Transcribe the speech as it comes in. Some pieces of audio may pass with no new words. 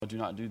do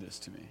not do this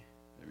to me.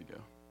 There we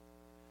go.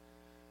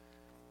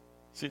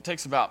 See, it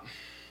takes about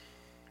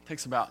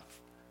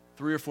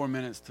 3 or 4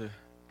 minutes to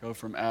go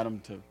from Adam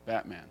to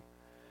Batman.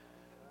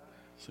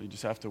 So you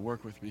just have to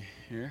work with me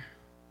here.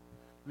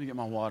 Let me get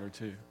my water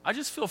too. I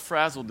just feel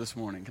frazzled this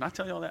morning. Can I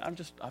tell you all that?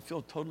 I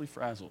feel totally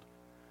frazzled.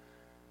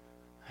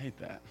 I hate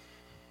that.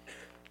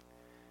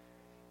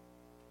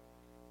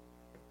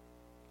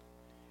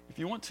 If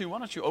you want to, why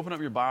don't you open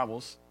up your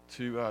Bibles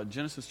to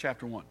Genesis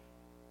chapter 1.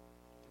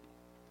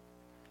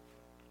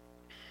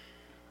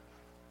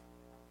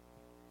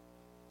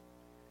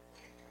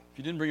 If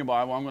you didn't bring a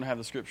Bible, I'm going to have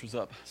the scriptures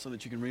up so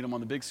that you can read them on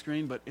the big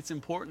screen. But it's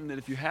important that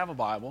if you have a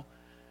Bible,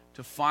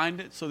 to find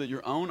it so that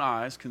your own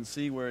eyes can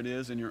see where it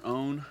is in your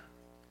own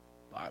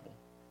Bible.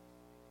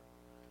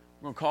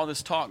 We're going to call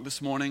this talk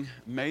this morning,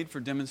 Made for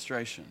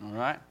Demonstration, all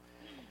right?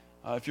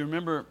 If you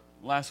remember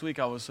last week,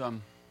 I was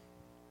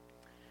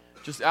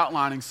just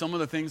outlining some of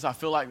the things I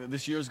feel like that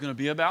this year is going to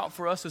be about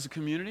for us as a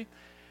community.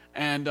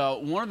 And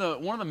one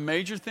of the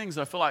major things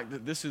I feel like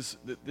that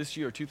this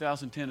year,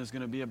 2010, is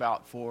going to be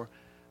about for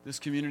this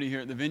community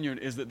here at the Vineyard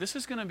is that this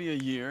is going to be a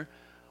year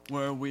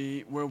where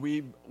we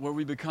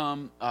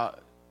become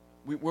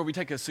where we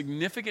take a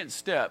significant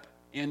step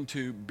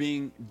into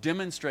being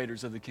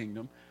demonstrators of the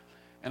kingdom.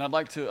 And I'd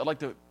like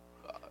to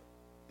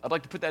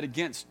put that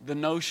against the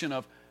notion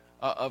of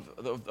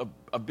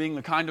being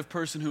the kind of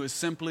person who is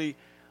simply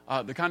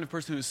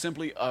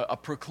a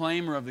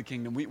proclaimer of the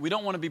kingdom. We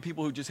don't want to be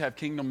people who just have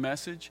kingdom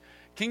message.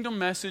 Kingdom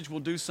message will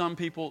do some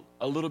people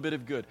a little bit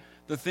of good.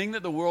 The thing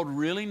that the world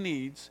really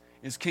needs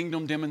is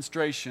kingdom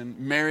demonstration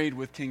married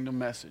with kingdom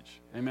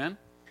message. Amen?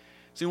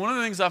 See, one of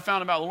the things I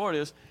found about the Lord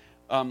is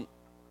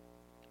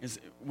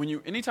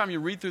anytime you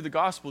read through the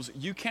Gospels,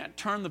 you can't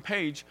turn the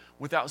page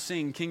without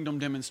seeing kingdom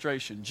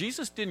demonstration.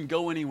 Jesus didn't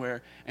go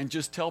anywhere and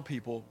just tell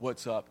people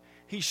what's up.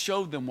 He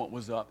showed them what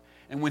was up.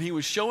 And when he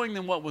was showing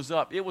them what was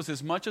up, it was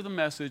as much of the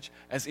message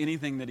as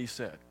anything that he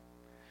said.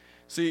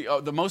 See,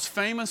 the most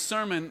famous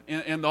sermon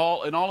in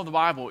all of the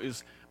Bible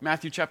is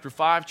Matthew chapter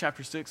 5,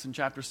 chapter 6, and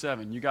chapter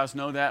 7. You guys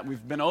know that.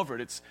 We've been over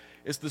it.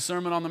 It's the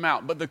Sermon on the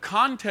Mount. But the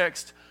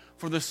context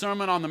for the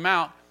Sermon on the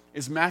Mount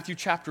is Matthew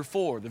chapter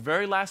 4. The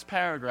very last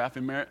paragraph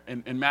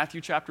in Matthew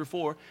chapter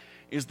 4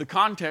 is the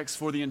context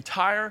for the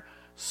entire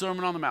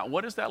Sermon on the Mount.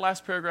 What is that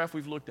last paragraph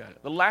we've looked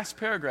at? The last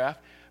paragraph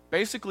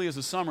basically is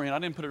a summary, and I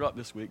didn't put it up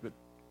this week, but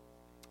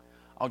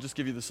I'll just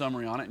give you the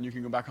summary on it, and you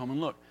can go back home and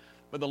look.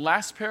 But the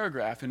last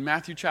paragraph in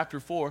Matthew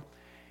chapter 4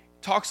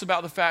 talks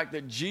about the fact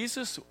that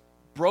Jesus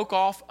broke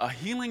off a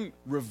healing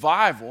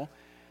revival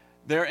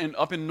there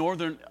up in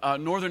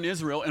northern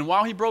Israel. And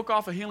while he broke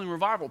off a healing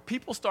revival,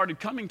 people started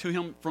coming to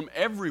him from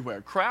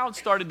everywhere. Crowds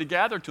started to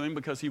gather to him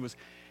because he was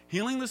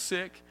healing the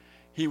sick.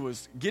 He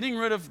was getting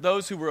rid of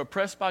those who were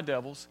oppressed by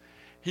devils.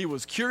 He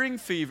was curing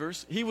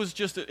fevers. He was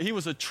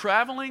a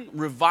traveling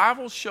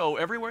revival show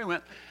everywhere he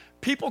went.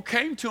 People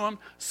came to him.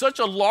 Such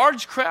a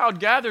large crowd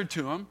gathered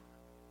to him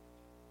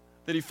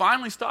that he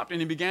finally stopped and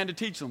he began to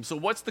teach them. So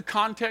what's the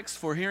context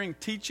for hearing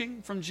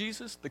teaching from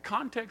Jesus? The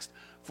context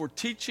for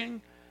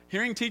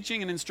hearing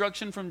teaching and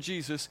instruction from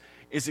Jesus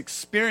is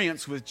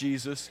experience with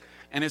Jesus,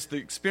 and it's the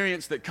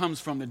experience that comes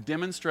from the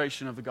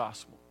demonstration of the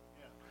gospel.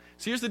 Yeah.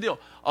 So here's the deal.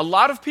 A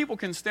lot of people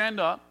can stand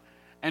up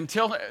and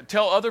tell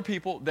other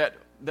people that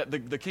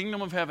the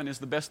kingdom of heaven is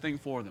the best thing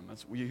for them.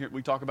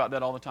 We talk about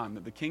that all the time,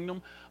 that the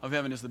kingdom of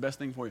heaven is the best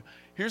thing for you.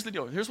 Here's the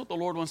deal. Here's what the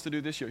Lord wants to do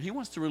this year. He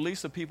wants to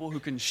release a people who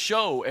can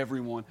show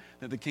everyone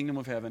that the kingdom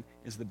of heaven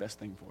is the best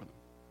thing for them.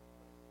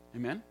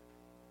 Amen?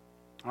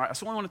 All right,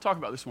 that's what I want to talk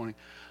about this morning.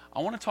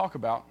 I want to talk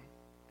about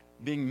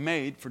being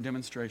made for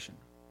demonstration.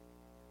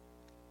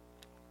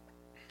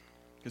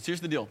 Because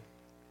here's the deal.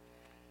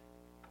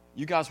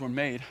 You guys were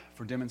made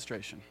for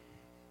demonstration.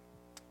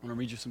 I'm going to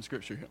read you some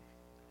scripture here.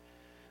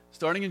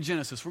 Starting in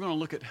Genesis, we're going to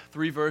look at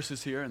 3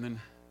 verses here and then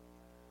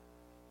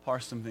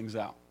parse some things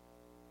out.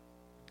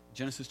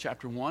 Genesis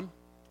chapter 1,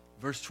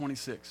 verse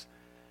 26.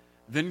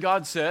 Then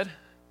God said,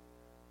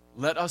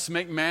 "Let us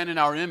make man in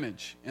our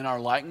image, in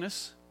our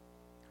likeness,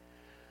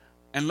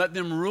 and let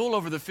them rule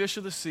over the fish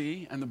of the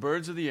sea and the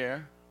birds of the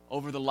air,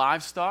 over the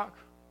livestock,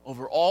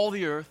 over all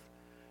the earth,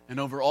 and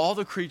over all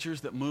the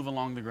creatures that move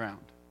along the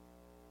ground."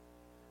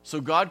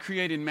 So God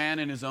created man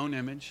in his own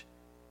image.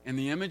 In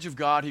the image of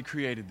God he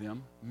created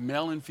them.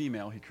 Male and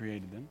female he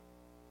created them.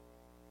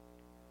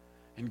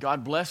 And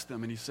God blessed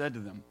them, and he said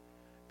to them,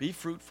 "Be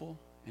fruitful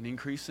and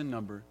increase in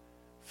number,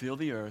 fill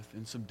the earth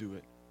and subdue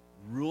it,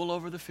 rule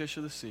over the fish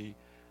of the sea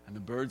and the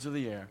birds of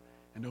the air,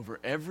 and over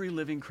every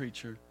living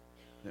creature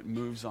that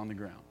moves on the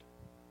ground."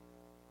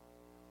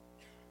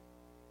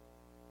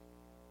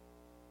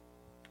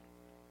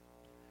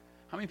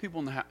 How many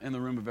people in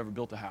the room have ever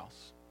built a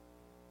house?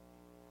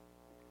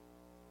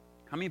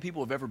 How many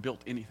people have ever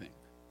built anything?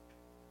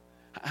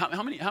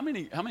 How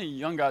many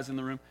young guys in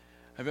the room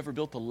have ever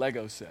built a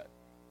Lego set?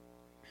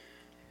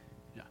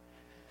 Yeah.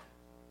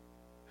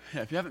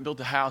 Yeah, if you haven't built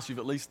a house, you've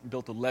at least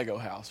built a Lego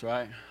house,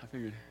 right? I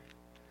figured.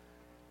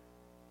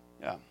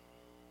 Yeah.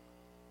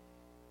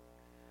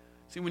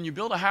 See, when you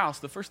build a house,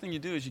 the first thing you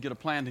do is you get a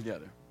plan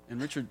together.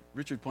 And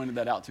Richard pointed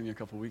that out to me a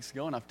couple weeks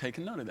ago, and I've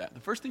taken note of that.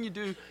 The first thing you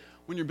do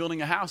when you're building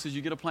a house is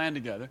you get a plan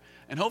together,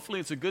 and hopefully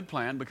it's a good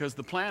plan because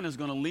the plan is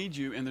going to lead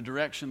you in the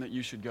direction that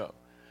you should go.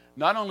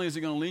 Not only is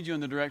it going to lead you in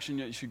the direction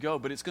that you should go,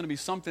 but it's going to be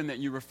something that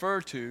you refer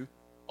to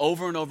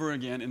over and over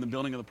again in the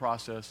building of the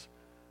process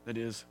that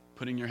is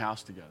putting your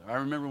house together. I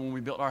remember when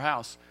we built our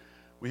house,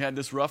 we had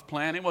this rough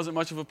plan. It wasn't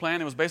much of a plan.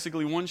 It was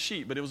basically one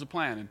sheet, but it was a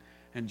plan.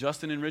 And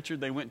Justin and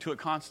Richard, they went to it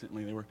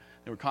constantly. They were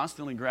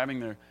constantly grabbing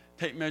their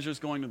tape measures,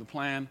 going to the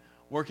plan,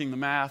 working the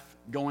math,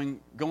 going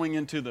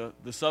into the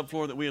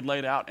subfloor that we had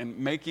laid out and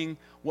making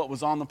what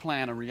was on the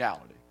plan a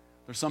reality.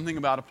 There's something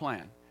about a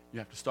plan. You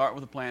have to start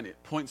with a plan.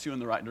 It points you in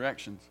the right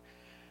directions.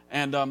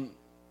 And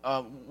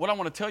what I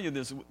want to tell you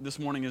this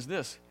morning is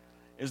this,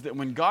 is that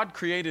when God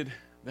created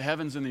the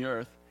heavens and the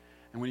earth,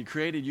 and when he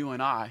created you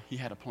and I, he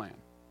had a plan.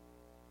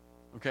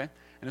 Okay?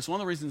 And it's one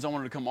of the reasons I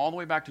wanted to come all the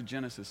way back to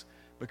Genesis,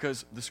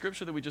 because the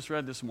scripture that we just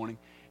read this morning,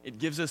 it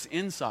gives us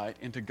insight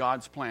into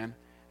God's plan,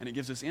 and it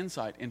gives us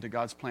insight into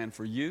God's plan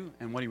for you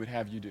and what he would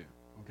have you do.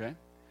 Okay?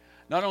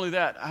 Not only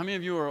that, how many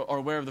of you are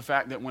aware of the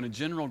fact that when a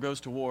general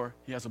goes to war,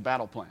 he has a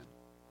battle plan?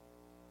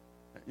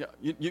 Yeah,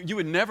 you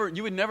would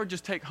never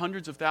just take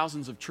hundreds of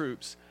thousands of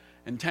troops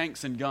and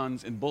tanks and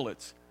guns and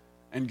bullets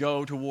and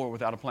go to war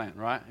without a plan,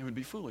 right? It would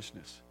be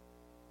foolishness.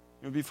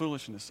 It would be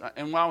foolishness.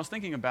 And while I was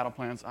thinking of battle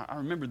plans, I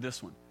remembered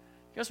this one.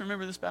 You guys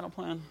remember this battle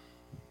plan?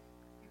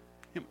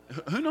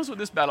 Who knows what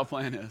this battle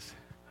plan is?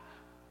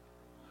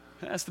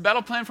 That's the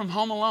battle plan from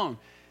Home Alone.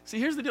 See,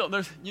 here's the deal.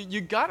 You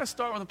got to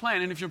start with a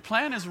plan, and if your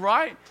plan is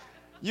right,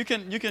 you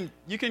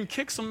can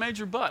kick some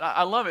major butt.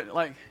 I love it.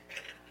 Like,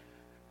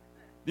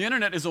 the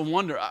internet is a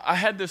wonder. I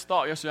had this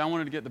thought yesterday. I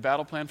wanted to get the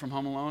battle plan from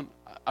Home Alone.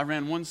 I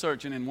ran one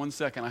search, and in 1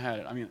 second I had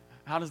it. I mean,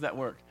 how does that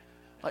work?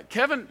 Like,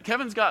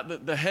 Kevin's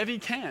got the heavy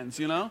cans,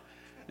 you know?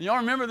 And y'all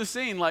remember the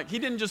scene. Like, he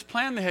didn't just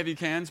plan the heavy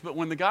cans, but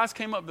when the guys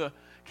came up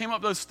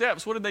those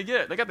steps, what did they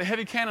get? They got the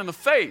heavy can in the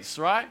face,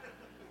 right?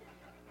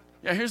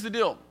 Yeah, here's the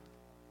deal.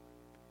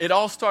 It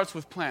all starts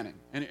with planning.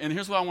 And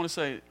here's what I want to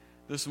say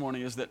this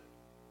morning is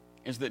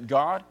that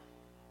God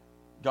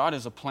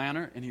is a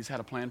planner, and he's had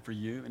a plan for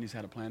you, and he's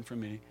had a plan for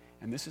me.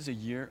 And this is a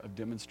year of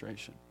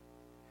demonstration.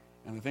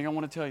 And the thing I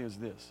want to tell you is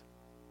this.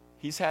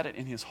 He's had it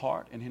in his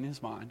heart and in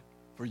his mind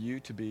for you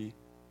to be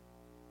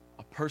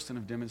a person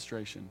of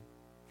demonstration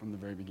from the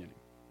very beginning.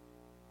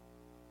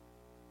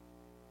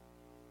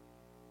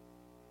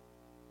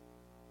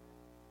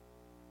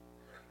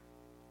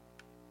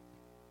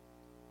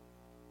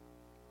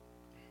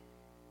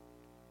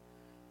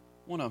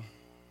 I want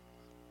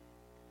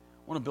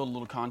to build a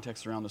little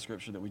context around the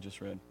scripture that we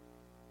just read.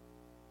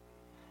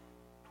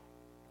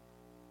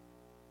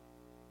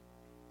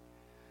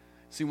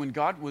 See, when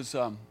God went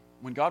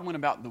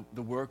about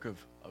the work of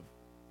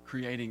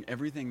creating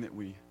everything that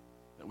we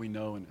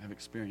know and have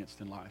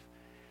experienced in life,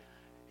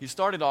 he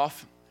started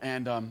off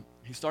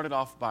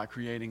by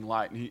creating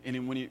light.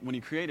 And when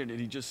he created it,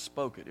 he just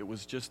spoke it. It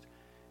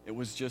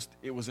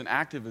was an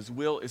act of his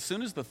will. As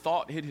soon as the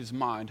thought hit his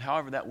mind,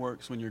 however that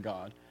works when you're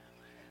God.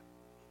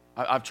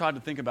 I've tried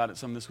to think about it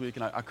some this week,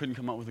 and I couldn't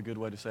come up with a good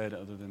way to say it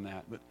other than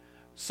that. But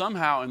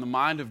somehow in the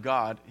mind of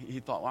God, he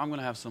thought, well, I'm going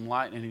to have some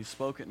light, and he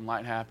spoke it, and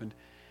light happened.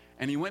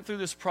 And he went through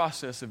this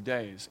process of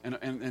days.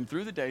 And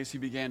through the days, he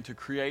began to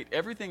create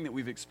everything that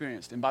we've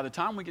experienced. And by the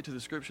time we get to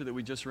the scripture that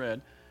we just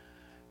read,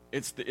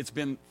 it's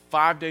been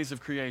 5 days of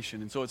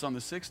creation. And so it's on the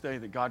 6th day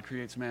that God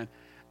creates man.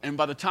 And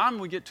by the time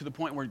we get to the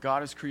point where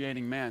God is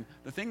creating man,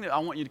 the thing that I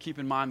want you to keep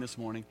in mind this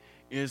morning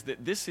is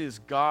that this is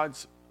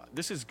God's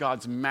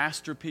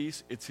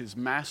masterpiece. It's his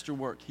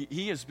masterwork.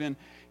 He has been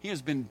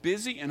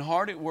busy and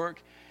hard at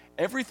work.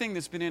 Everything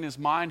that's been in his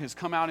mind has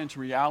come out into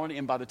reality.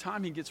 And by the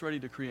time he gets ready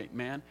to create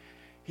man,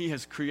 he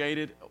has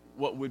created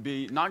what would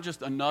be not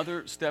just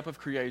another step of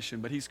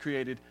creation, but he's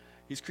created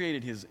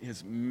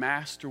his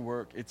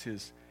masterwork.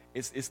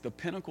 It's the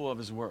pinnacle of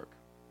his work.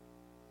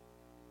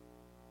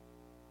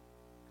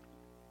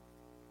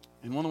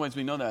 And one of the ways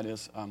we know that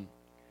is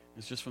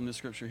it's just from this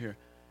scripture here.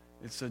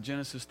 It's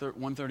Genesis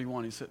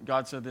 1:31.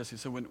 God said this. He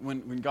said,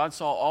 when God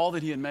saw all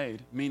that he had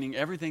made, meaning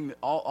everything,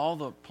 all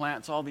the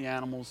plants, all the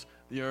animals,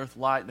 the earth,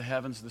 light, the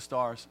heavens, the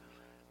stars,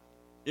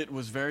 it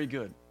was very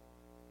good.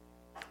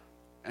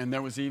 And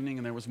there was evening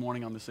and there was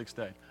morning on the 6th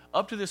day.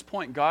 Up to this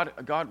point,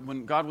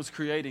 when God was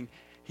creating,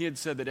 he had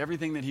said that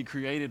everything that he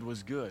created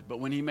was good. But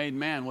when he made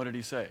man, what did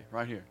he say?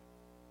 Right here.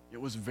 It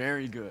was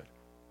very good.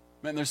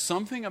 Man, there's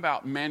something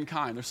about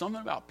mankind. There's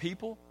something about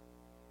people.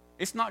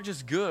 It's not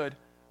just good,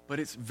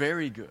 but it's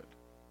very good.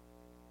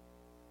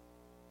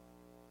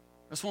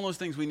 That's one of those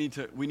things we need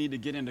to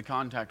get into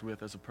contact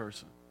with as a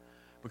person.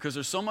 Because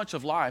there's so much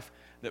of life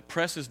that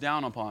presses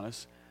down upon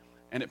us,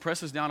 and it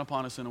presses down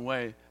upon us in a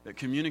way that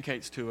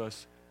communicates to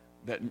us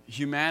that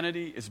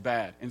humanity is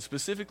bad. And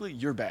specifically,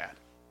 you're bad.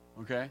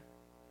 Okay?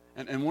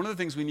 And one of the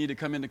things we need to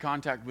come into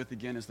contact with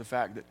again is the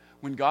fact that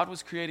when God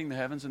was creating the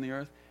heavens and the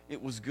earth,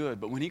 it was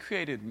good. But when he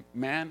created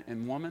man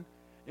and woman,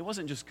 it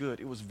wasn't just good,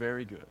 it was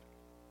very good.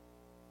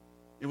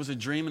 It was a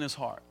dream in his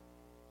heart.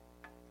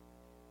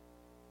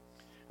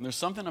 And there's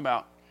something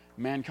about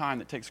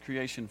mankind that takes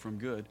creation from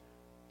good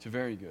to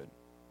very good.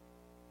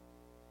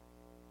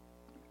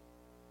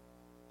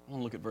 I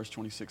want to look at verse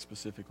 26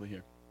 specifically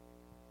here.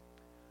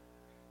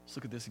 Let's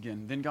look at this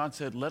again. Then God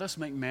said, let us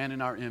make man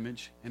in our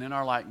image and in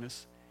our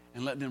likeness,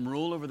 and let them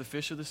rule over the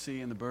fish of the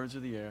sea and the birds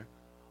of the air,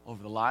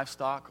 over the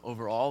livestock,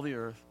 over all the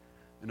earth,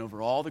 and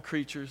over all the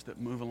creatures that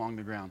move along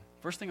the ground.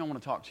 First thing I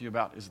want to talk to you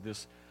about is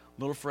this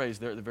little phrase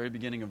there at the very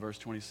beginning of verse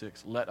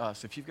 26, let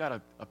us. If you've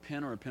got a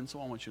pen or a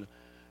pencil, I want you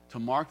to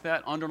mark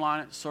that,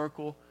 underline it,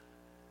 circle,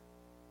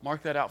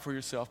 mark that out for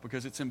yourself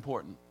because it's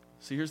important.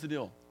 See, here's the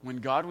deal. When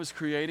God was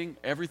creating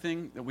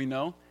everything that we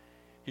know,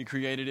 he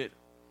created it.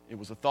 It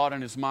was a thought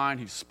in his mind.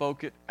 He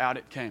spoke it, out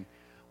it came.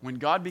 When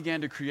God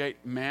began to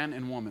create man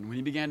and woman, when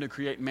he began to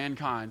create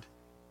mankind,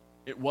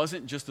 it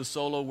wasn't just a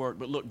solo work,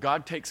 but look,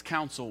 God takes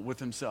counsel with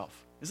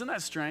himself. Isn't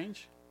that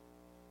strange?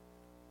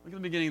 Look at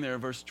the beginning there,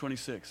 verse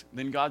 26.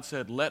 Then God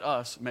said, let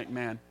us make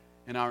man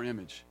in our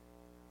image.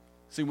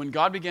 See, when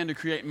God began to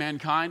create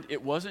mankind,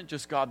 it wasn't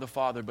just God the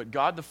Father, but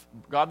God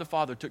the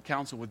Father took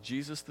counsel with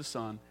Jesus the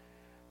Son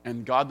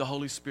and God the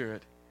Holy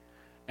Spirit,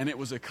 and it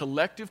was a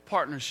collective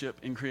partnership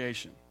in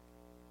creation.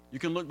 You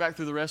can look back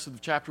through the rest of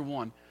chapter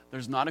 1.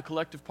 There's not a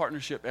collective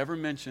partnership ever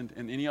mentioned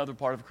in any other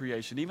part of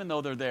creation, even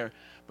though they're there.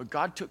 But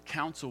God took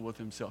counsel with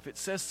himself. It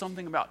says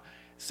something about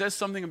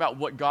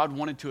what God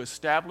wanted to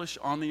establish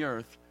on the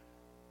earth.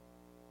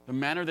 The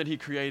manner that he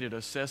created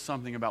us says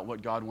something about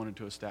what God wanted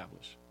to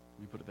establish.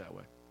 Let me put it that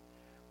way.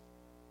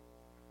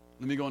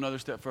 Let me go another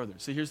step further.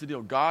 See, here's the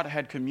deal. God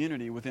had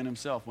community within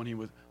himself when he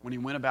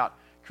went about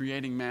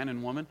creating man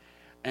and woman.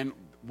 And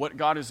what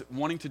God is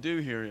wanting to do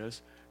here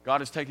is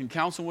God has taken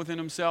counsel within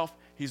himself.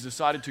 He's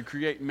decided to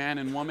create man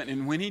and woman.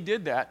 And when he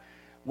did that,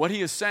 what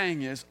he is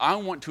saying is, I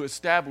want to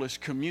establish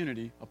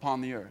community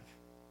upon the earth.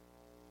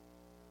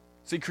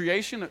 See,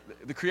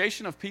 the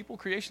creation of people,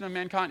 creation of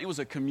mankind, it was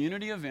a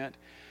community event.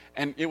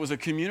 And it was a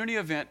community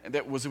event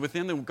that was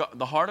within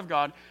the heart of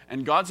God.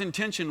 And God's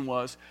intention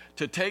was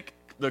to take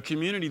the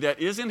community that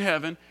is in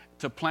heaven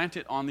to plant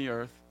it on the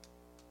earth.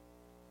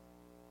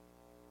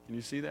 Can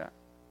you see that?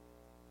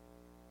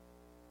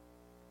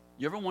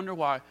 You ever wonder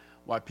why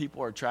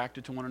people are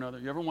attracted to one another?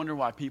 You ever wonder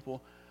why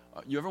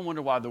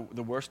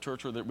the worst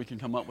torture that we can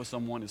come up with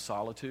someone is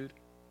solitude?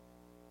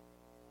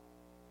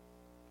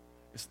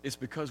 It's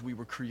because we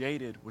were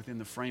created within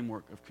the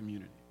framework of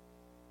community.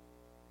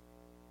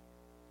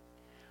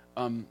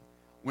 When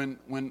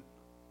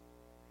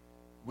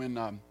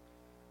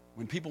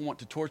people want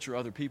to torture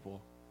other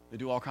people, they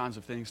do all kinds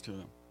of things to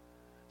them.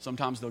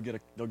 Sometimes they'll get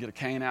a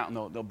cane out and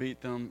they'll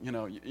beat them. You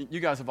know, you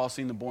guys have all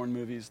seen the Bourne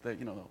movies. That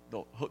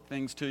they'll hook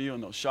things to you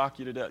and they'll shock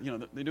you to death. You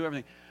know, they do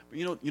everything.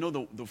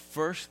 But the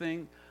first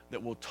thing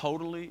that will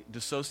totally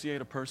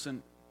dissociate a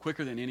person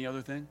quicker than any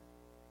other thing,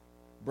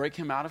 break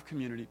him out of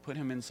community, put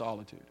him in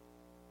solitude.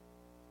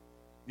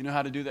 You know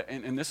how to do that,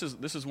 and this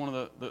is one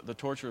of the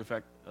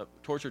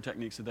torture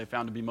techniques that they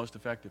found to be most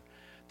effective.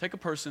 Take a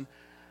person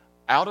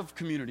out of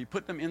community,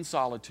 put them in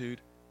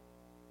solitude,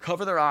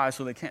 cover their eyes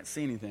so they can't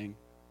see anything,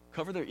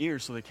 cover their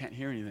ears so they can't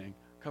hear anything,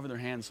 cover their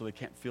hands so they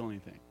can't feel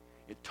anything.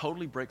 It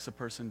totally breaks a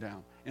person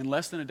down. In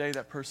less than a day,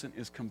 that person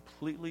is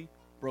completely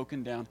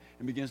broken down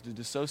and begins to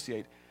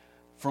dissociate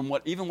from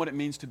what it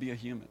means to be a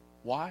human.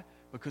 Why?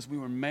 Because we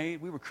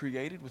were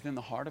created within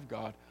the heart of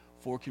God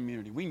for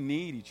community. We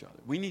need each other.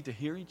 We need to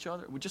hear each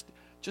other.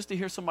 Just to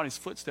hear somebody's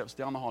footsteps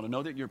down the hall, to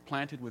know that you're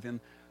planted within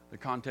the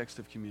context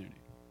of community.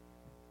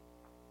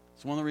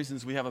 It's one of the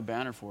reasons we have a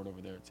banner for it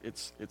over there.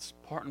 It's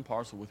part and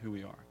parcel with who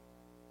we are.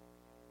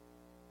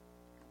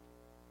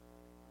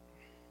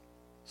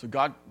 So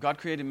God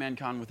created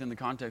mankind within the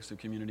context of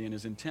community, and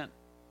his intent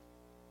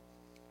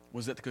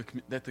was that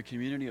the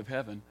community of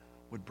heaven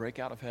would break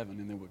out of heaven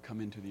and they would come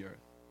into the earth.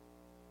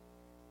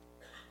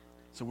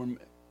 So we're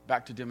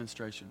back to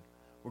demonstration.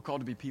 We're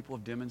called to be people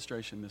of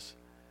demonstration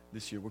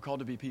this year. We're called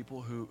to be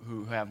people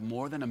who have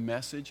more than a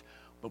message,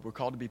 but we're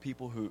called to be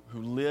people who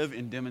live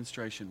in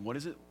demonstration. What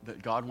is it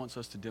that God wants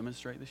us to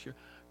demonstrate this year?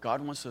 God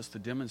wants us to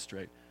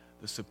demonstrate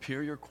the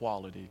superior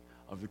quality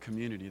of the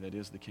community that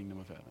is the kingdom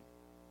of heaven.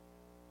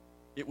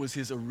 It was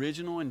his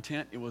original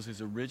intent. It was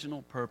his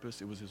original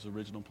purpose. It was his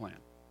original plan.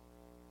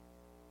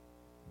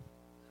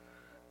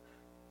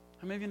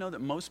 How many of you know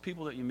that most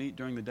people that you meet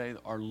during the day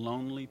are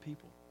lonely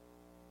people?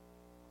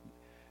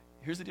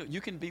 Here's the deal. You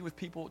can be with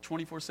people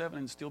 24/7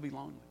 and still be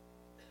lonely.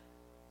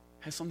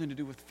 It has something to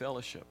do with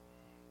fellowship.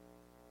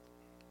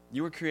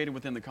 You were created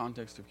within the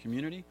context of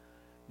community.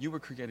 You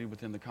were created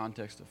within the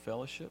context of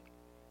fellowship.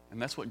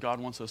 And that's what God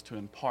wants us to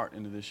impart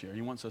into this year.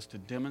 He wants us to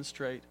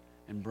demonstrate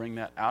and bring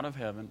that out of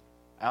heaven,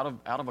 out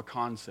of a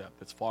concept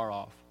that's far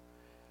off.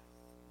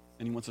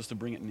 And he wants us to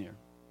bring it near.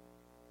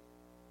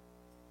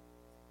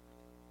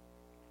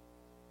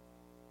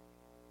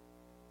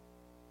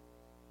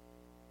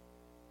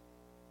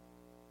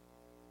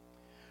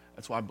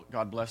 That's why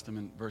God blessed them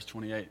in verse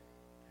 28.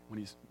 When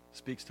he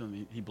speaks to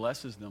them, he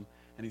blesses them,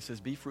 and he says,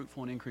 be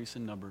fruitful and increase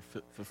in number,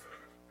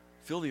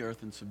 fill the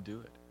earth and subdue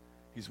it.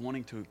 He's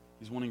wanting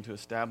to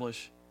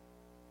establish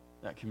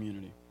that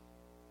community.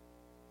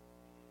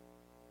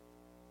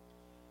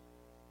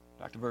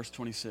 Back to verse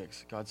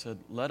 26. God said,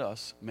 let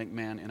us make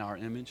man in our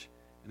image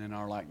and in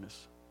our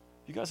likeness.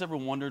 You guys ever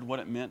wondered what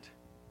it meant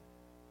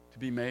to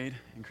be made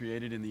and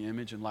created in the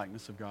image and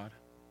likeness of God?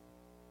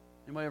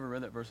 Anybody ever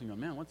read that verse and go,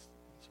 man, what's it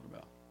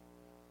about?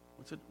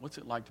 What's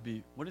it like to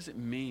be, what does it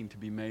mean to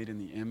be made in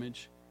the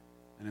image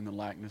and in the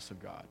likeness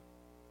of God?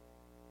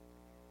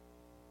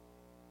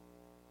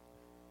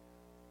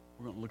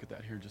 We're going to look at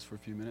that here just for a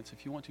few minutes.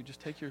 If you want to, just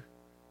take your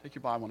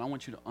Bible, and I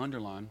want you to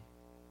underline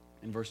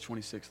in verse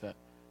 26 that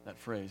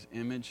phrase,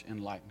 image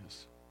and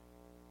likeness.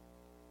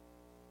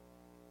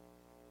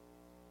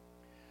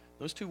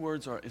 Those two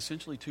words are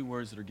essentially two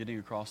words that are getting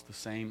across the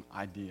same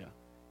idea,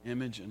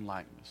 image and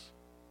likeness.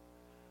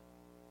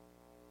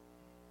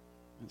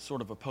 It's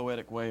sort of a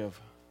poetic way of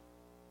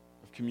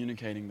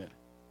communicating that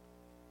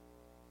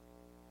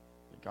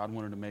God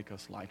wanted to make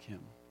us like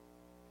him.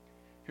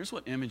 Here's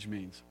what image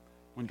means.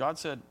 When God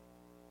said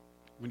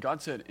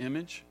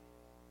image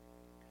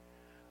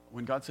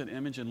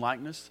and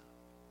likeness,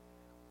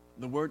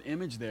 the word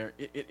image there,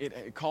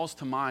 it calls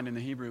to mind in the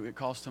Hebrew, it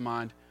calls to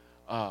mind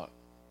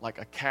like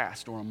a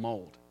cast or a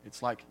mold.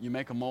 It's like you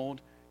make a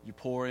mold, you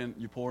pour in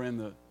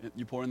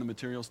the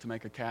materials to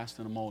make a cast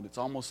and a mold. It's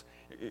almost,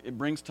 it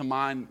brings to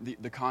mind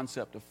the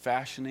concept of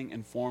fashioning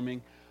and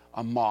forming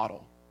a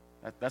model.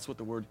 That's what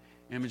the word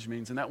image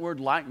means. And that word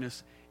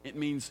likeness, it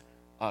means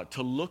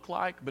to look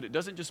like, but it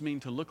doesn't just mean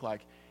to look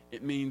like.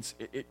 It means,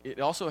 it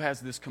also has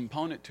this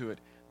component to it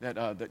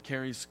that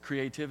carries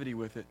creativity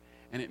with it,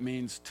 and it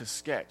means to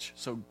sketch.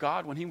 So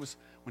God, when he was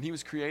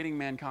creating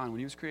mankind, when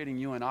he was creating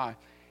you and I,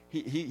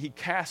 he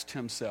cast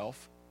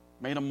himself,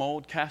 made a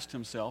mold, cast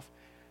himself,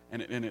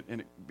 and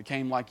it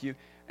became like you.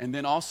 And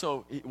then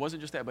also, it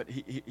wasn't just that, but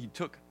he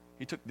took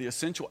the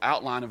essential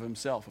outline of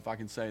himself, if I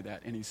can say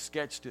that, and he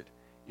sketched it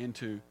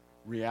into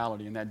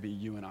reality, and that'd be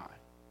you and I.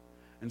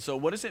 And so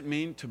what does it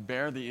mean to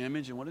bear the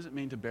image, and what does it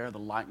mean to bear the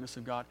likeness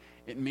of God?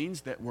 It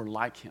means that we're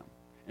like him.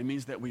 It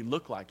means that we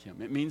look like him.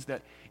 It means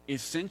that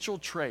essential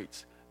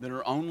traits that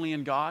are only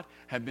in God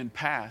have been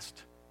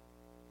passed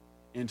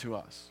into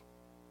us.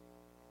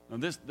 Now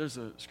there's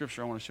a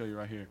scripture I want to show you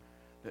right here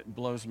that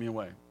blows me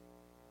away.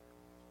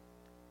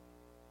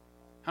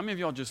 How many of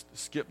y'all just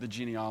skip the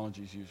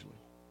genealogies usually?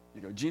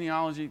 You go,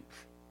 genealogy,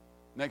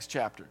 next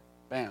chapter,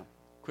 bam,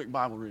 quick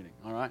Bible reading,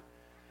 all right?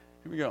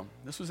 Here we go.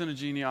 This was in a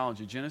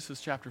genealogy,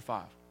 Genesis chapter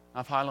 5.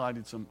 I've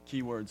highlighted some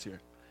key words here.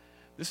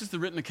 This is the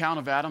written account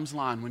of Adam's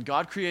line. When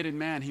God created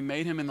man, he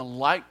made him in the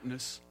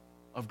likeness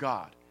of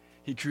God.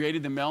 He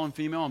created them male and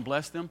female and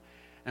blessed them.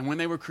 And when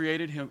they were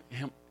created,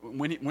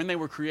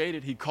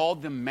 he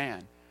called them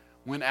man.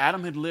 When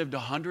Adam had lived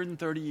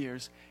 130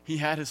 years, he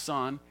had his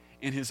son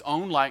in his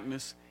own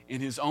likeness,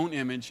 in his own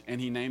image, and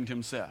he named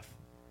him Seth.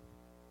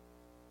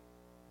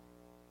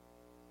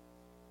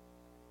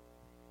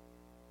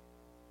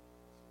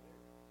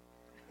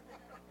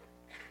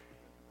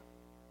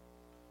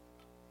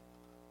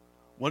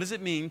 What does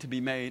it mean to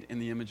be made in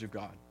the image of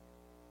God?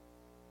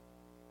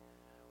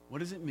 What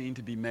does it mean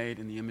to be made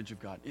in the image of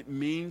God? It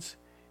means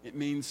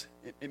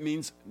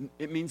the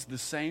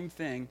same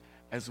thing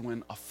as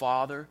when a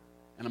father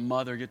and a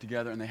mother get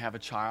together and they have a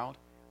child.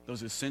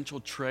 Those essential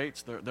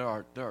traits, there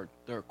are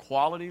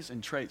qualities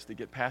and traits that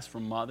get passed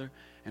from mother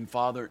and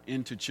father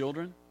into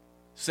children.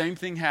 Same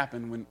thing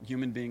happened when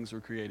human beings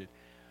were created.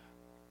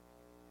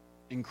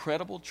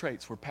 Incredible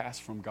traits were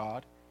passed from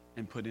God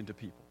and put into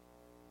people.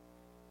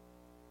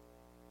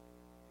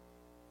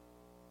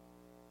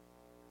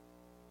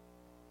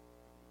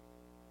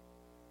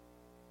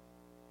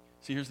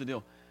 See, here's the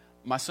deal.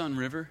 My son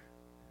River,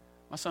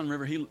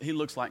 he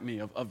looks like me.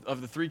 Of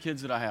the three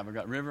kids that I have, I've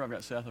got River, I've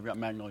got Seth, I've got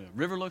Magnolia.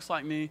 River looks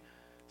like me.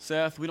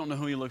 Seth, we don't know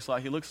who he looks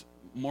like. He looks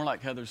more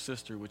like Heather's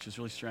sister, which is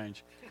really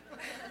strange.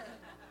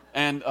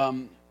 And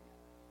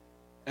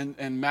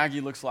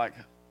Maggie looks like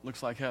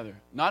Heather.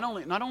 Not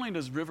only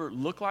does River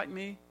look like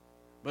me,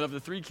 but of the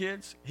three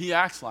kids, he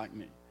acts like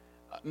me.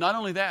 Not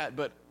only that,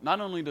 but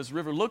not only does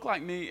River look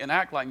like me and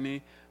act like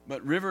me,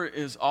 but River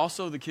is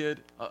also the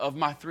kid of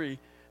my three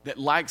that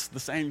likes the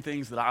same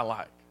things that I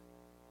like.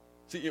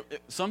 See,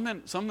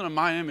 something of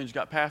my image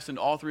got passed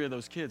into all three of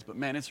those kids, but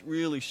man, it's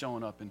really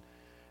showing up in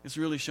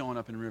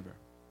River.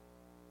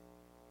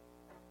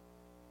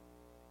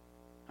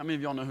 How many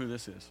of y'all know who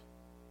this is?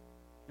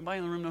 Anybody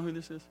in the room know who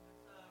this is?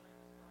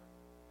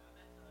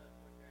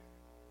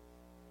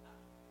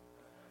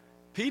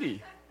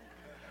 Petey.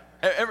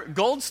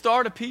 Gold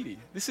star to Petey.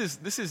 This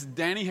is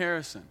Danny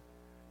Harrison.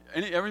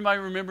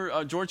 Everybody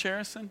remember George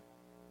Harrison?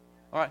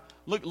 All right,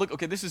 look.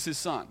 Okay, this is his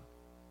son.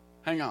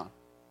 Hang on.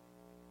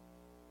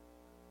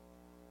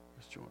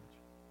 Where's George?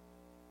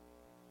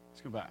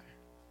 Let's go back.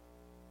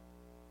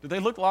 Do they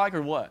look like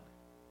or what?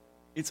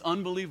 It's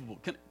unbelievable.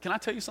 Can I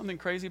tell you something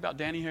crazy about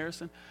Danny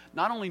Harrison?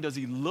 Not only does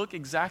he look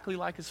exactly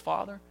like his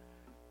father,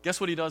 guess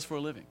what he does for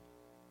a living?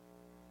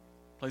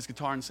 Plays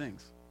guitar and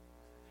sings.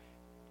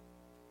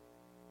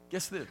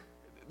 Guess this.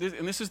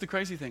 And this is the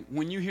crazy thing.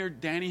 When you hear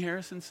Danny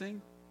Harrison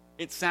sing,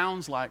 it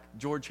sounds like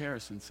George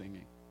Harrison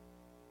singing.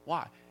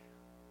 Why?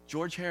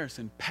 George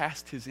Harrison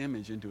passed his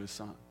image into his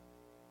son.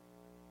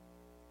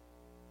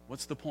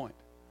 What's the point?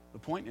 The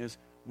point is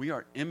we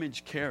are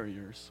image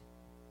carriers.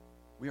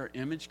 We are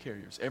image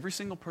carriers. Every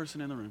single person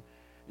in the room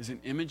is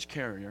an image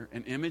carrier,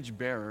 an image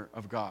bearer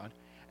of God.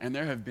 And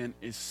there have been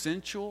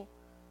essential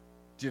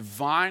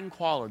divine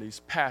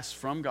qualities passed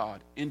from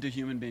God into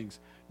human beings.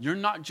 You're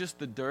not just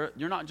the dirt.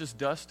 You're not just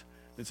dust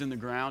that's in the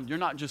ground. You're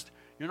not just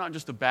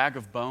a bag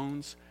of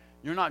bones.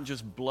 You're not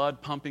just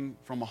blood pumping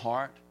from a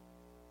heart.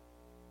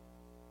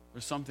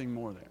 There's something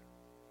more there.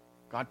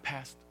 God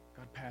passed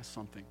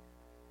something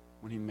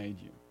when he made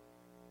you.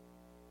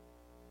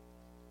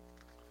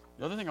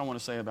 The other thing I want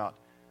to say about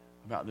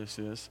this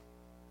is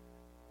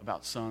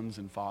about sons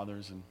and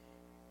fathers and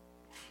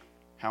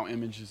how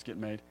images get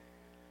made.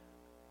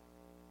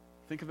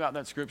 Think about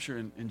that scripture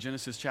in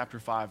Genesis chapter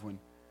 5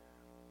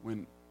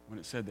 when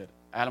it said that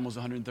Adam was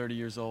 130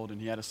 years old and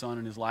he had a son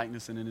in his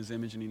likeness and in his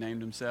image and he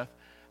named him Seth.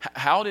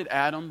 How did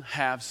Adam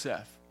have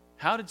Seth?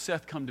 How did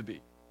Seth come to be?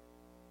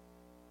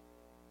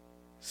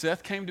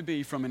 Seth came to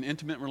be from an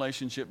intimate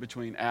relationship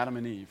between Adam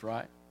and Eve,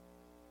 right?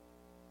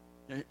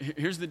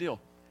 Here's the deal.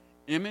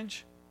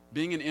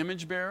 Being an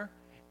image bearer,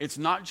 it's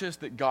not just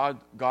that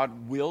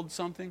God willed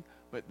something,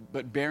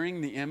 but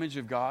bearing the image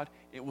of God,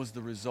 it was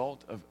the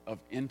result of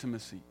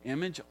intimacy.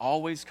 Image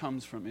always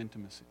comes from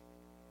intimacy.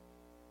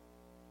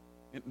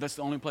 That's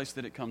the only place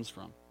that it comes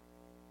from.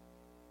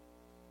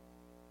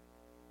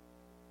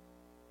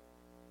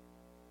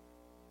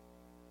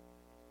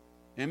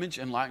 Image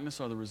and likeness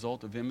are the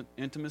result of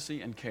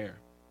intimacy and care.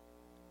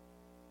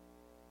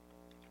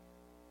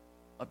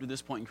 Up to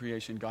this point in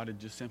creation, God had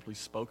just simply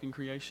spoken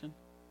creation.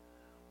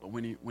 But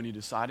when he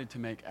decided to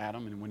make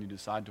Adam and when he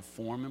decided to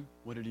form him,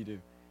 what did he do?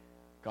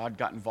 God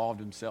got involved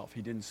himself.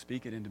 He didn't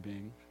speak it into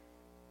being.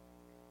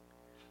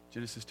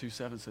 Genesis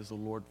 2:7 says, the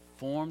Lord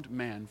formed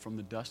man from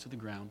the dust of the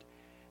ground,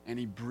 and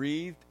he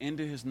breathed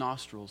into his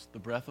nostrils the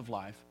breath of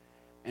life,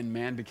 and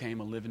man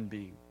became a living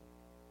being.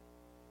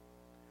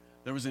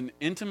 There was an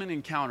intimate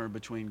encounter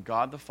between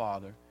God the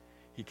Father.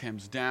 He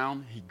comes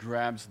down, he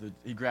grabs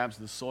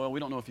the soil. We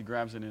don't know if he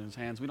grabs it in his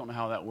hands. We don't know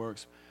how that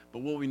works. But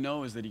what we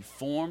know is that he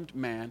formed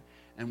man,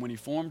 and when he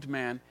formed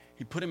man,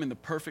 he put him in the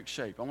perfect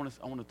shape. I want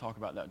to talk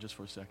about that just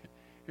for a second.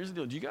 Here's the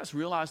deal. Do you guys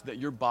realize that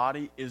your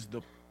body is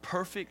the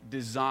perfect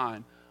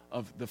design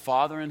of the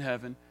Father in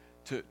heaven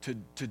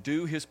to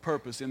do his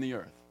purpose in the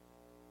earth?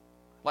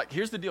 Like,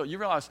 here's the deal. You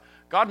realize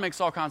God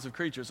makes all kinds of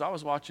creatures. I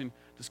was watching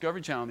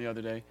Discovery Channel the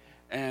other day,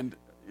 and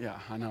yeah,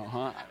 I know,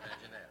 huh?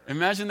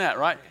 Imagine that,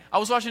 right? I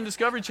was watching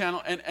Discovery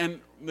Channel,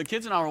 and the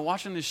kids and I were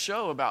watching this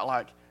show about,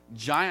 like,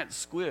 giant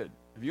squid.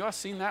 Have you guys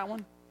seen that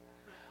one?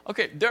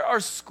 Okay, there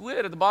are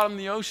squid at the bottom of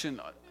the ocean.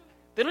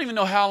 They don't even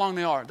know how long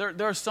they are.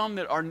 There are some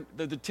that are,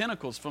 the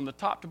tentacles from the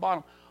top to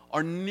bottom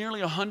are nearly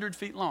 100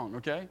 feet long,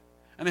 okay?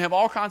 And they have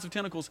all kinds of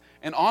tentacles.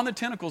 And on the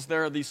tentacles,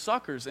 there are these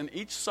suckers, and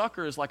each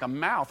sucker is like a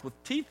mouth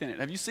with teeth in it.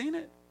 Have you seen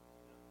it?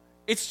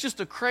 It's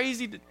just a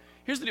crazy...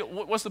 Here's the deal.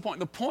 What's the point?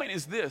 The point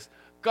is this.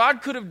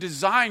 God could have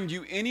designed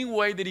you any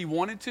way that he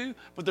wanted to,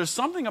 but there's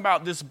something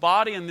about this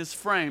body and this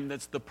frame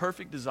that's the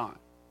perfect design.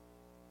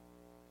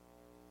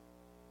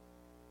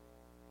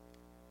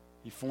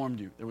 He formed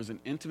you. There was an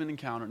intimate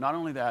encounter. Not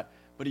only that,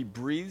 but he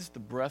breathes the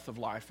breath of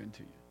life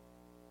into you.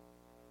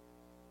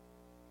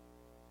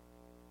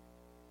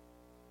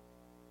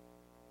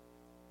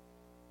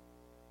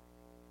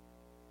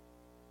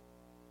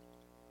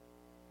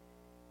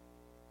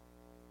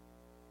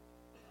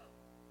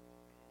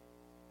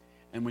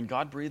 And when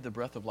God breathed the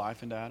breath of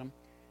life into Adam,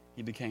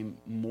 he became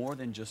more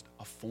than just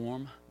a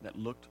form that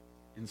looked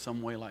in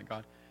some way like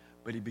God,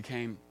 but he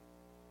became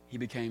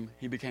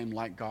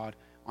like God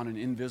on an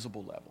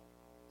invisible level.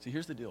 See,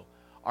 here's the deal.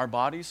 Our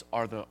bodies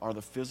are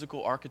the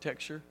physical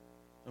architecture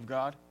of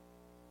God,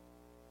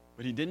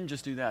 but he didn't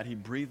just do that. He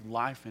breathed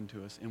life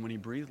into us, and when he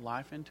breathed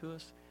life into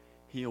us,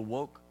 he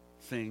awoke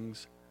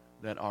things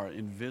that are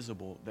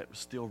invisible that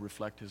still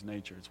reflect his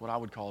nature. It's what I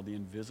would call the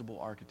invisible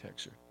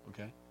architecture,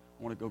 okay?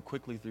 I want to go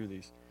quickly through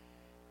these.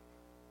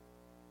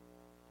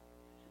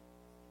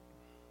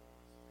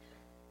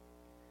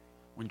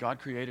 When God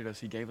created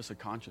us, he gave us a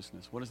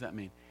consciousness. What does that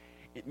mean?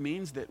 It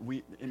means that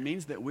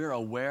we're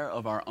aware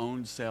of our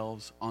own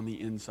selves on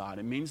the inside.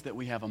 It means that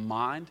we have a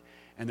mind,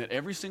 and that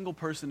every single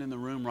person in the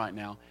room right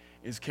now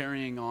is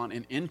carrying on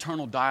an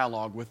internal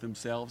dialogue with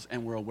themselves,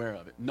 and we're aware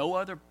of it. No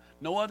other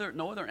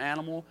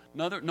animal,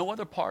 no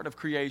other part of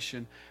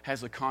creation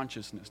has a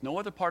consciousness. No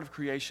other part of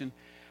creation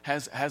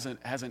has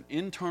an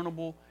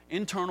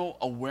internal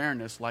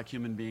awareness like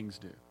human beings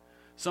do.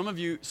 Some of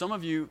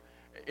you,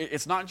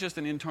 it's not just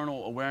an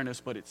internal awareness,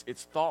 but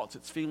it's thoughts,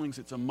 it's feelings,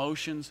 it's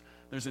emotions.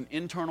 There's an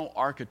internal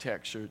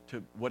architecture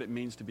to what it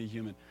means to be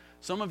human.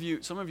 Some of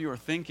you are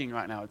thinking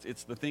right now.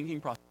 It's the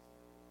thinking process.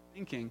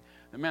 Thinking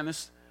that, man,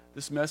 this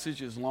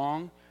message is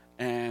long,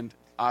 and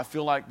I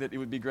feel like that it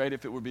would be great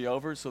if it would be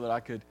over so that I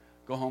could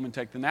go home and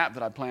take the nap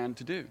that I planned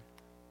to do.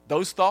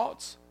 Those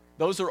thoughts,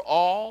 those are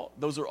all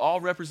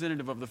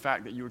representative of the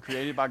fact that you were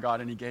created by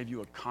God and he gave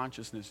you a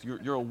consciousness.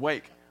 You're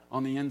awake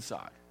on the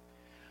inside.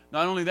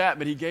 Not only that,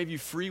 but he gave you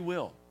free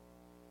will.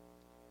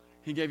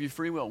 He gave you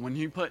free will. When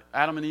he put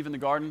Adam and Eve in the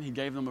garden, he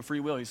gave them a free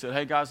will. He said,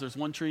 hey guys, there's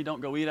one tree,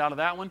 don't go eat out of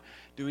that one.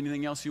 Do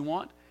anything else you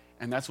want.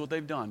 And that's what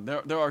they've done.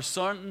 There are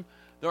certain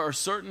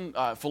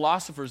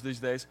philosophers these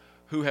days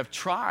who have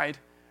tried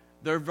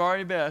their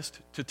very best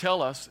to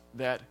tell us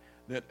that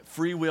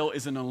free will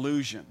is an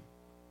illusion.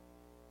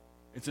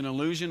 It's an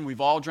illusion.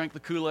 We've all drank the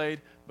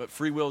Kool-Aid, but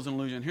free will is an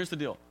illusion. Here's the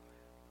deal.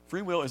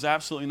 Free will is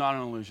absolutely not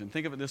an illusion.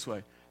 Think of it this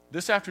way.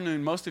 This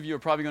afternoon, most of you are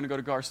probably going to go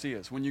to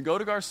Garcia's. When you go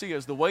to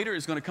Garcia's, the waiter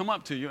is going to come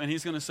up to you and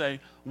he's going to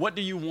say, what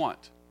do you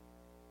want?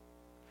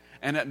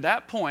 And at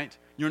that point,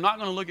 you're not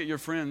going to look at your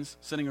friends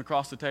sitting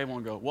across the table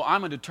and go, well,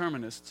 I'm a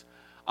determinist.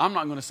 I'm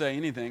not going to say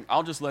anything.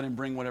 I'll just let him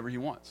bring whatever he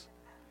wants.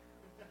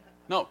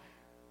 No,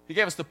 he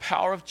gave us the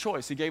power of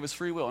choice. He gave us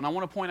free will. And I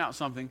want to point out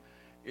something.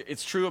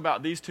 It's true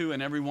about these two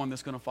and everyone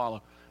that's going to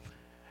follow.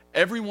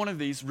 Every one of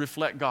these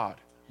reflect God.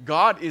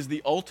 God is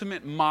the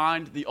ultimate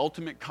mind, the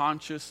ultimate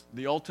conscious,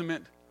 the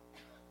ultimate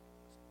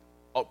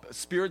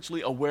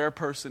spiritually aware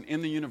person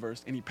in the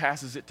universe, and he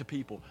passes it to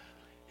people.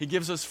 He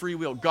gives us free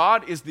will.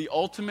 God is the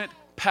ultimate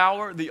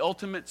power, the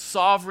ultimate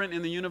sovereign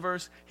in the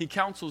universe. He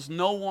counsels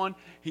no one.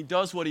 He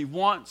does what he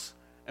wants.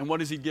 And what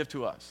does he give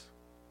to us?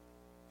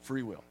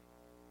 Free will.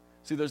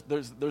 See,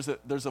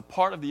 there's a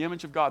part of the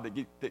image of God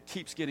that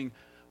keeps getting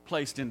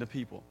placed into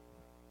people.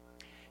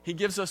 He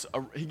gives us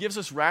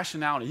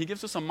rationality. He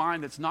gives us a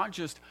mind that's not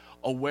just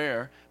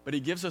aware, but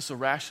he gives us a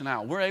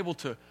rationale. We're able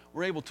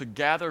to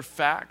gather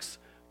facts,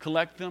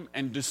 collect them,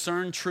 and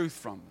discern truth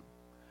from them.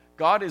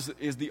 God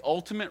is the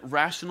ultimate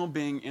rational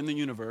being in the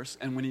universe,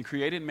 and when he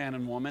created man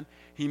and woman,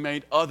 he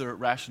made other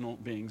rational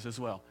beings as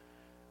well.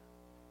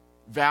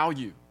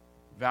 Value.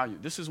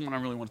 This is one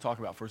I really want to talk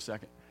about for a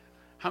second.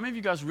 How many of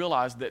you guys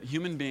realize that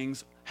human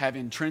beings have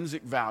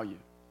intrinsic value?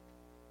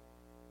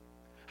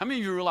 How many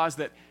of you realize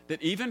that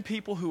even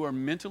people who are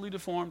mentally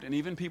deformed and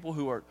even people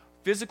who are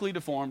physically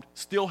deformed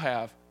still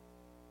have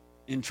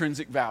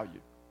intrinsic value?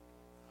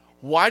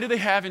 Why do they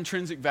have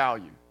intrinsic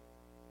value?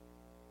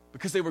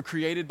 Because they were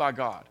created by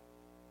God.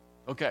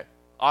 Okay,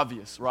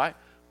 obvious, right?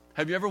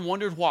 Have you ever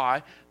wondered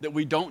why that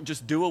we don't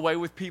just do away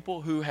with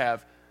people who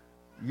have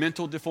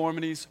mental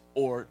deformities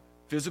or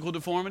physical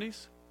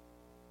deformities?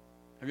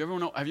 Have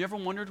you ever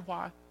wondered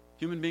why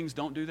human beings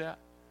don't do that?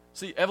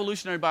 See,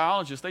 evolutionary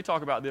biologists, they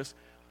talk about this,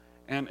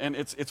 and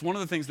it's one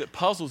of the things that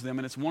puzzles them,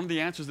 and it's one of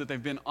the answers that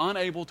they've been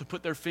unable to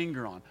put their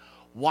finger on.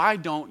 Why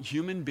don't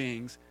human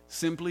beings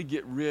simply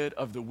get rid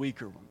of the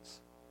weaker ones?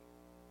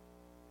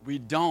 We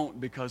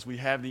don't, because we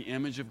have the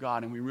image of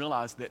God, and we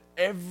realize that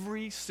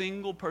every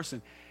single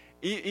person,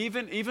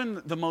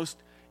 even the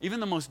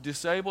most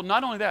disabled,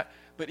 not only that,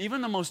 but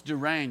even the most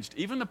deranged,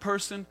 even the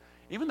person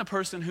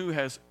who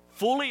has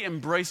fully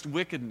embraced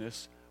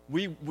wickedness,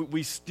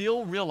 we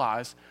still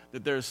realize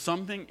that there is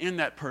something in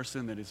that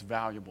person that is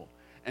valuable.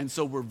 And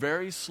so we're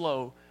very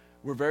slow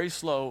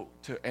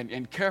to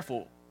and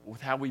careful with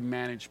how we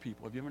manage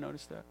people. Have you ever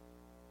noticed that?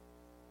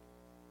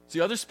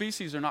 See, other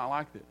species are not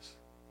like this.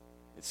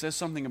 It says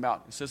something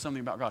about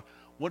God.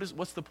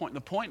 What's the point?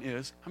 The point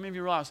is, how many of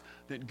you realize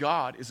that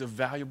God is a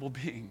valuable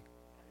being?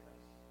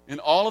 In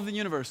all of the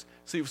universe.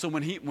 See, so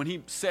when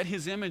he set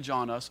his image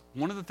on us,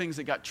 one of the things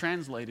that got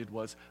translated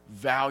was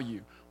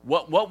value.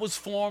 What was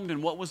formed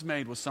and what was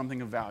made was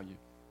something of value.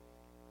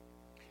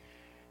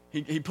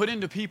 He put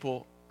into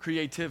people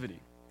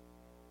creativity.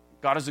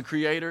 God is a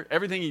creator.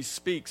 Everything he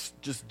speaks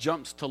just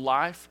jumps to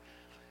life.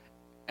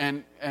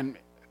 And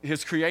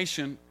his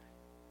creation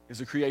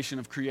is a creation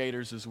of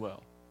creators as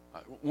well.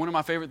 One of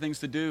my favorite things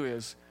to do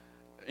is,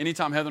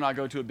 anytime Heather and I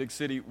go to a big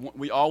city,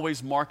 we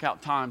always mark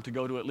out time to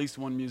go to at least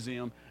one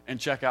museum and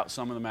check out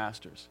some of the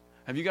masters.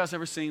 Have you guys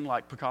ever seen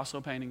like Picasso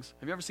paintings?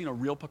 Have you ever seen a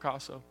real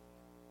Picasso?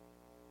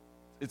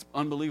 It's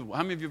unbelievable.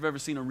 How many of you have ever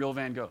seen a real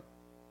Van Gogh?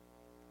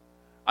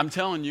 I'm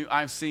telling you,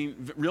 I've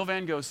seen real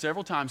Van Gogh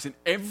several times, and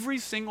every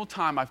single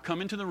time I've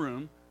come into the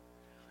room,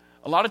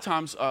 a lot of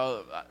times,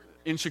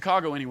 in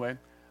Chicago anyway,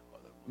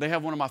 they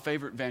have one of my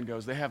favorite Van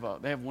Goghs. They have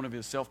one of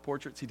his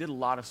self-portraits. He did a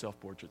lot of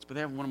self-portraits, but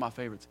they have one of my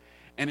favorites.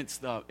 And it's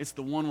the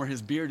one where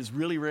his beard is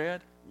really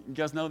red. You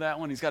guys know that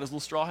one? He's got his little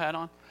straw hat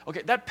on.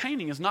 Okay, that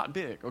painting is not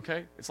big,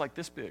 okay? It's like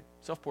this big,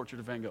 self-portrait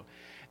of Van Gogh.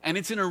 And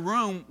it's in a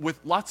room with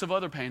lots of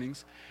other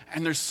paintings,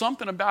 and there's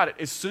something about it.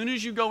 As soon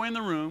as you go in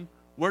the room,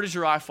 where does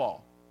your eye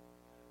fall?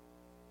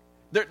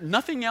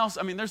 Nothing else.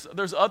 I mean,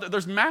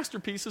 there's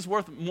masterpieces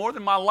worth more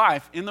than my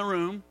life in the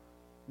room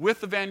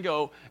with the Van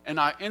Gogh, and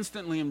I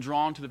instantly am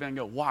drawn to the Van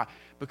Gogh. Why?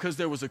 Because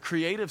there was a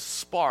creative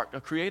spark,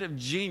 a creative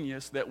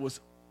genius that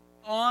was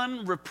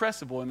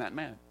unrepressible in that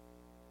man.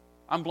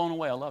 I'm blown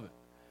away. I love it.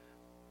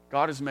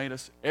 God has made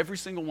us, every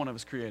single one of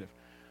us, creative.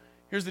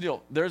 Here's the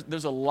deal.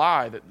 There's a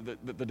lie that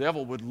the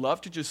devil would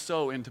love to just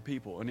sow into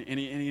people, and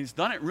he's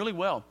done it really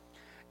well.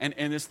 And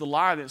it's the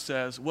lie that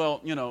says,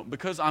 well,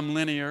 because I'm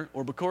linear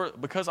or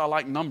because I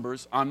like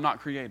numbers, I'm not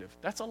creative.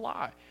 That's a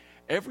lie.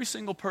 Every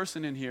single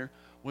person in here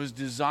was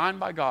designed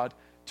by God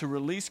to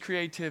release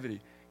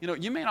creativity.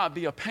 You may not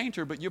be a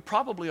painter, but you're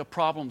probably a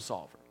problem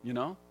solver,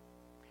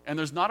 And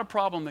there's not a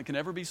problem that can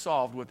ever be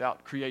solved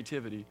without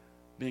creativity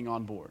being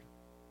on board.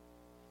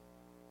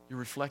 You're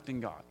reflecting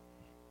God.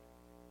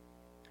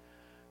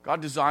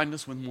 God designed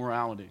us with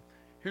morality.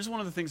 Here's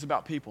one of the things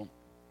about people.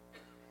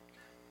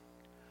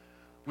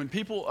 When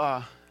people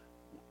are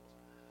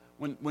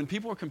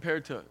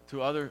compared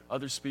to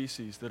other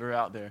species that are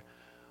out there,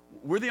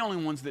 we're the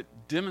only ones that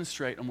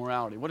demonstrate a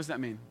morality. What does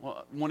that mean?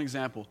 Well, one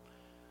example.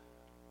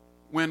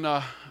 When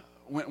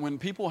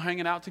people are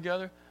hanging out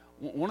together,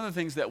 one of the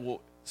things that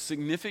will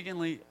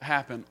significantly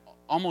happen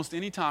almost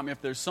any time, if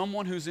there's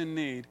someone who's in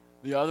need,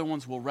 the other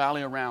ones will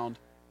rally around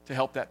to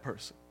help that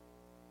person.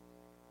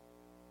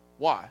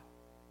 Why?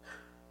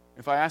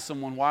 If I ask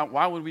someone,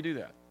 why would we do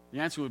that? The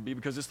answer would be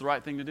because it's the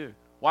right thing to do.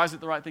 Why is it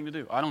the right thing to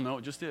do? I don't know.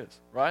 It just is,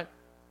 right?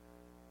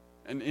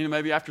 And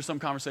maybe after some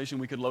conversation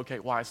we could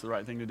locate why it's the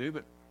right thing to do.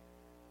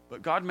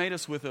 But God made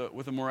us with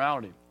a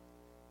morality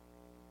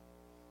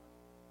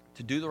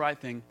to do the right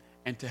thing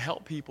and to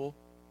help people,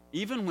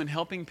 even when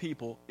helping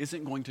people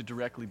isn't going to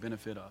directly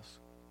benefit us.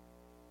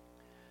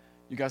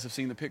 You guys have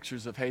seen the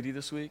pictures of Haiti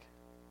this week?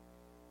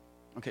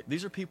 Okay,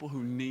 these are people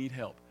who need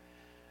help.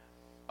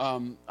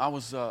 I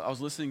was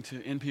listening to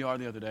NPR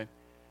the other day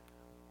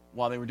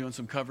while they were doing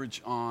some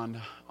coverage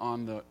on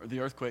the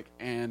earthquake,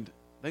 and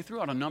they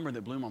threw out a number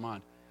that blew my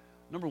mind.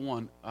 Number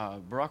one,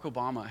 Barack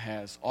Obama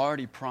has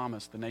already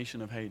promised the nation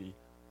of Haiti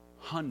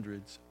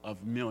hundreds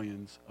of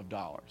millions of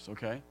dollars,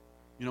 okay?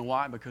 You know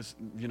why? Because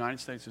the United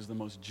States is the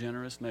most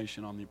generous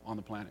nation on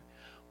the planet.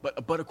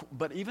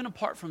 But even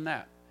apart from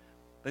that,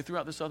 they threw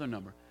out this other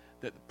number,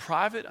 that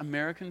private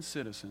American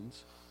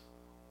citizens,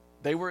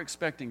 they were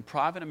expecting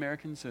private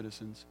American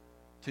citizens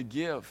to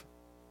give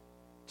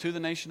to the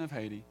nation of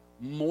Haiti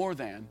more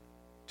than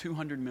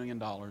 $200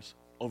 million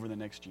over the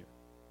next year.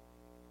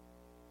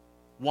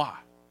 Why?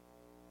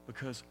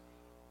 Because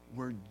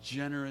we're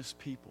generous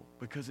people,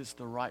 because it's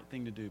the right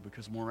thing to do,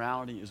 because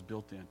morality is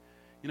built in.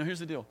 You know, here's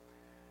the deal.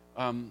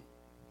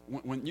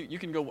 When you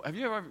can go, have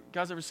you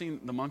guys ever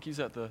seen the monkeys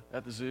at the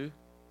zoo?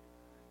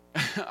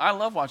 I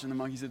love watching the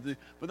monkeys at the zoo,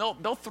 but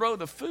they'll throw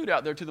the food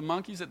out there to the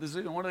monkeys at the zoo,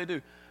 and what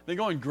do? They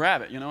go and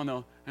grab it, you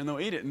know, and they'll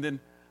eat it, and then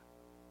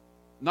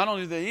not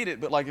only do they eat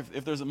it, but like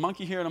if there's a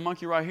monkey here and a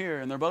monkey right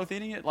here, and they're both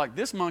eating it, like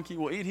this monkey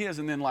will eat his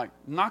and then like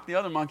knock the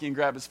other monkey and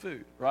grab his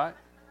food, right?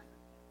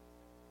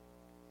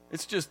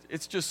 It's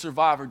just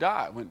survive or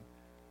die.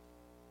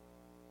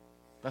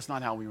 That's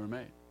not how we were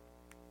made.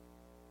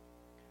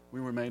 We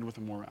were made with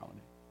a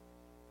morality.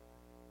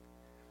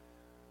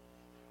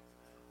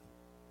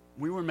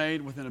 We were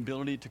made with an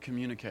ability to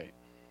communicate.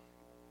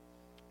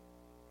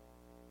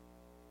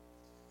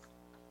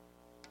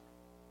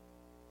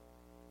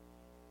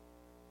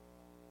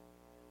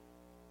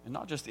 And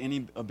not just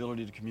any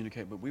ability to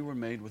communicate, but we were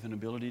made with an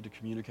ability to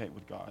communicate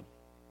with God.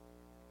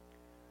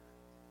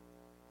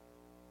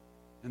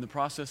 In the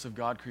process of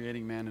God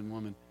creating man and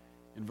woman,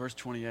 in verse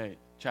 28,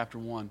 chapter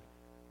 1,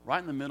 right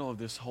in the middle of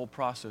this whole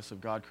process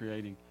of God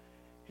creating,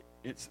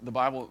 the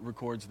Bible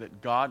records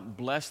that God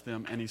blessed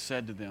them and he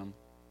said to them,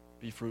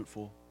 be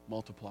fruitful,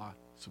 multiply,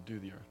 subdue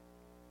the earth.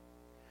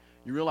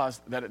 You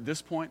realize that at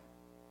this point,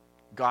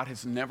 God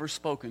has never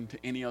spoken to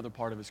any other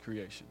part of his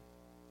creation.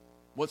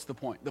 What's the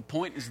point? The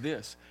point is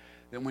this,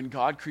 that when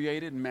God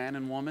created man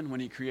and woman, when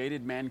he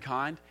created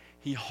mankind,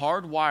 he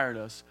hardwired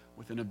us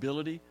with an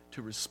ability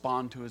to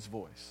respond to his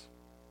voice.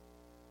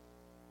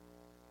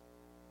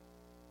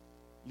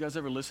 You guys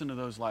ever listen to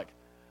those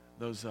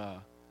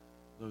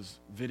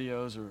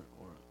videos or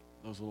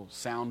those little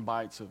sound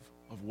bites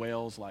of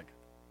whales like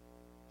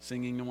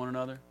singing to one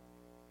another?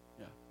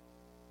 Yeah.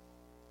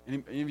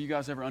 Any of you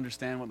guys ever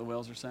understand what the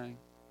whales are saying?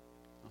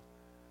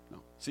 No.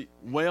 See,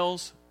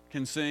 whales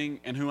can sing,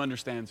 and who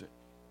understands it?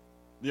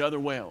 The other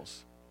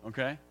whales,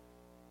 okay?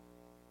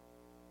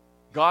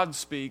 God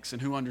speaks,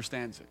 and who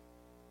understands it?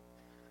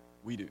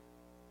 We do.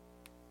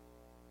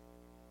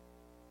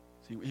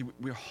 See,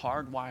 we're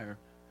hardwired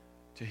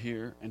to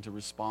hear and to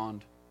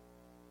respond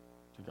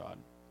to God.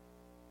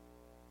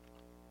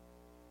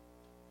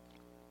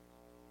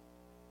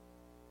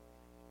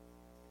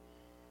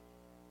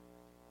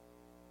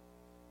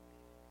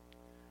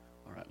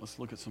 All right, let's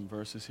look at some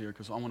verses here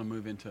because I want to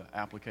move into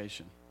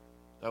application.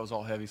 That was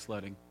all heavy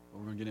sledding, but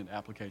we're going to get into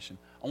application.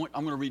 I'm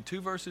going to read 2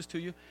 verses to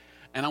you,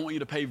 and I want you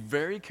to pay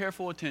very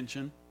careful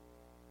attention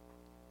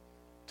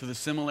to the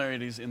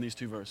similarities in these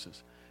 2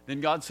 verses.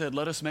 Then God said,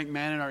 let us make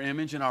man in our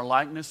image and our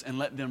likeness, and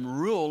let them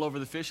rule over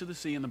the fish of the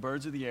sea and the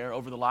birds of the air,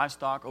 over the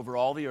livestock, over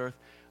all the earth,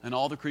 and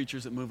all the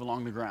creatures that move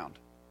along the ground.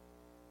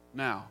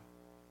 Now,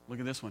 look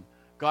at this one.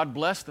 God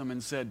blessed them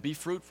and said, be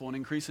fruitful and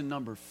increase in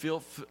number.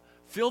 Fill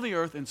the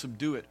earth and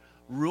subdue it.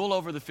 Rule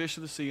over the fish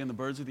of the sea and the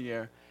birds of the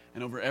air,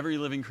 and over every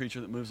living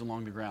creature that moves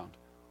along the ground.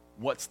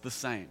 What's the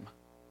same?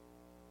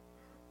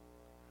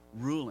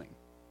 Ruling.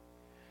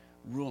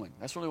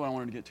 That's really what I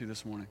wanted to get to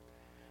this morning.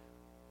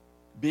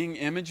 Being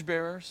image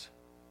bearers,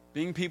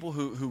 being people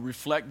who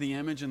reflect the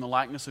image and the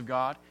likeness of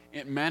God,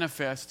 it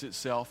manifests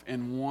itself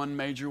in one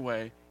major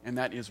way, and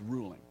that is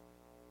ruling.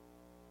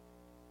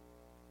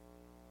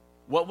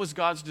 What was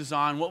God's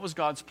design? What was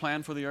God's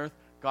plan for the earth?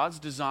 God's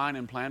design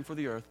and plan for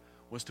the earth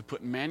was to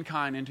put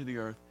mankind into the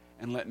earth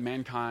and let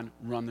mankind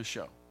run the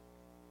show.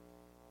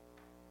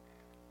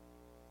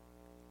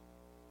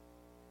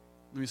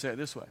 me say it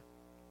this way.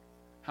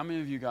 How many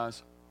of you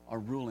guys are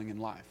ruling in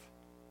life?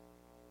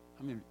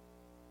 How many?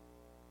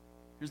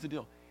 Here's the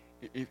deal.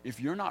 If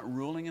you're not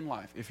ruling in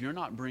life, if you're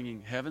not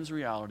bringing heaven's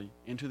reality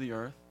into the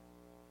earth,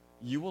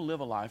 you will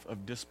live a life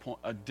of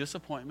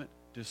disappointment,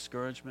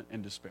 discouragement,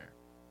 and despair.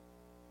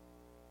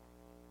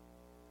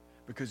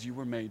 Because you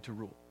were made to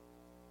rule.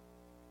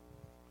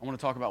 I want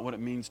to talk about what it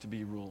means to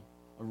be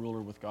a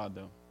ruler with God,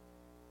 though.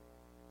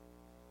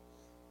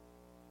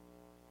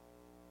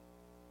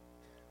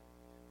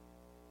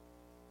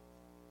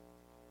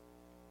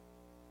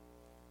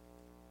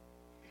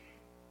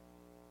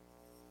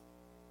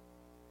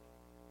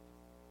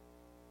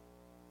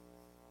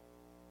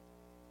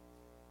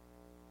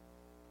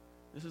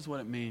 This is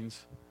what it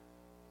means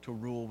to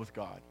rule with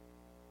God.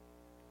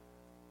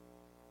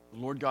 The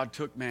Lord God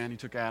took man, he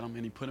took Adam,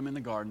 and he put him in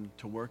the garden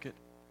to work it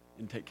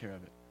and take care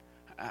of it.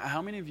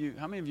 How many of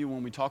you,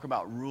 when we talk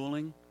about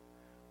ruling,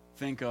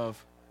 think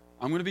of,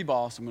 I'm going to be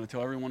boss, I'm going to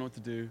tell everyone what to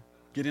do,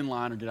 get in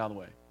line or get out of the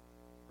way,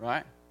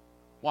 right?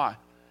 Why?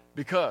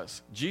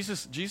 Because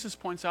Jesus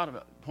points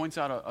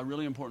out a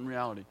really important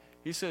reality.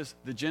 He says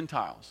the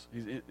Gentiles,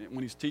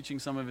 when he's teaching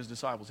some of his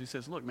disciples, he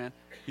says, look, man,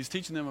 he's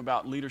teaching them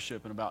about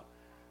leadership and about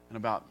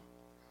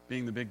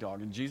being the big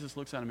dog. And Jesus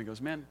looks at him and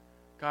goes, man,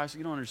 guys,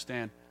 you don't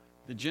understand.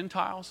 The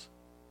Gentiles,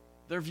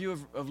 their view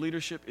of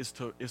leadership is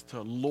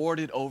to lord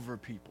it over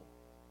people.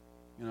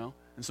 You know?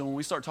 And so when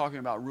we start talking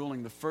about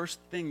ruling, the first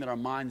thing that our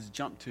minds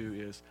jump to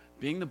is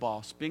being the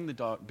boss, being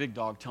the big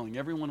dog, telling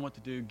everyone what to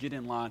do, get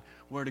in line,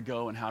 where to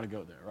go, and how to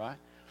go there, right?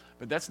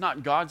 But that's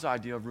not God's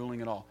idea of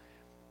ruling at all.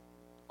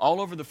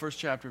 All over the first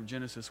chapter of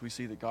Genesis, we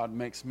see that God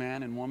makes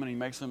man and woman. He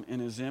makes them in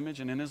his image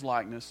and in his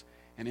likeness.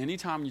 And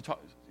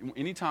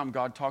anytime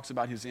God talks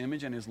about his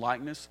image and his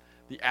likeness,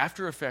 the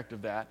after effect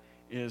of that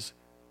is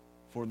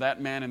for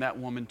that man and that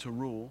woman to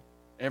rule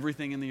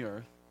everything in the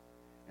earth.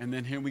 And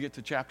then here we get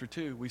to chapter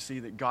 2, we see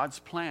that God's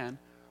plan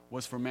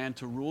was for man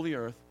to rule the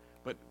earth,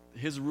 but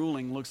his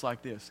ruling looks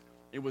like this.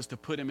 It was to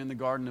put him in the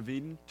Garden of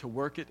Eden, to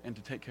work it, and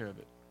to take care of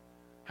it.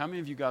 How many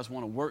of you guys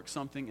want to work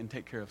something and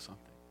take care of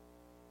something?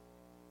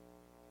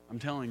 I'm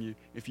telling you,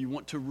 if you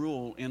want to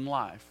rule in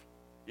life,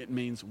 it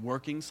means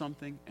working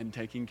something and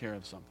taking care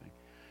of something.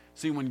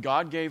 See, when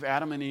God gave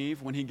Adam and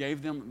Eve, when he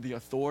gave them the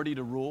authority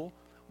to rule,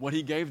 what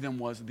he gave them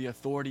was the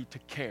authority to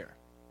care.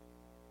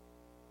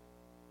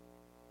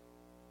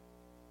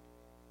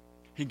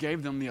 He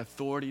gave them the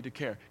authority to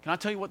care. Can I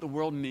tell you what the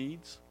world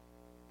needs?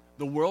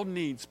 The world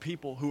needs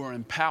people who are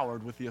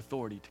empowered with the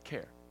authority to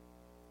care.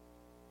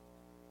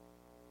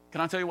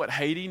 Can I tell you what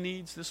Haiti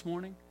needs this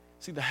morning?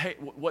 See,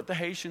 what the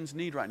Haitians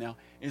need right now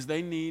is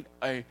they need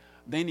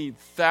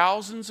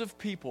thousands of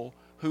people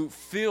who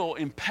feel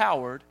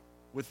empowered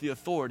with the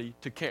authority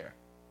to care.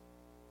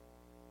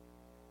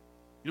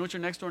 You know what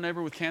your next door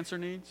neighbor with cancer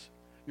needs?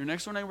 Your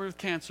next door neighbor with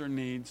cancer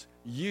needs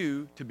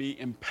you to be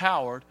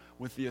empowered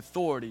with the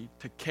authority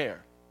to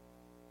care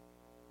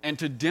and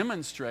to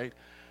demonstrate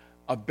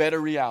a better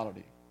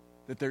reality,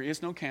 that there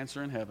is no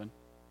cancer in heaven,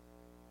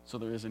 so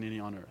there isn't any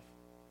on earth.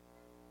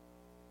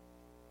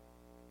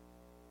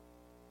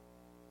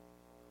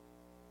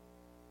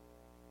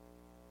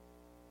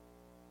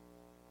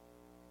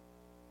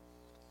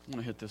 I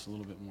want to hit this a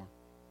little bit more.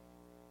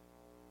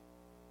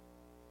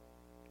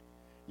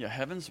 Yeah,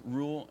 heaven's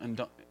rule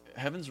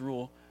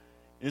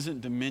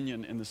isn't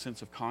dominion in the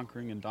sense of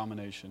conquering and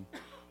domination.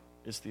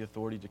 It's the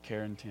authority to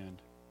care and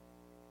tend.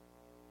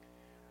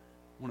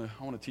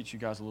 I want to teach you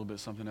guys a little bit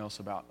something else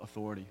about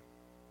authority.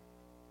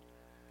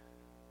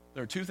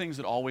 There are two things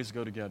that always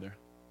go together.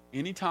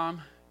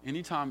 Anytime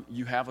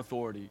you have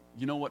authority,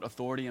 you know what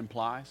authority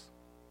implies?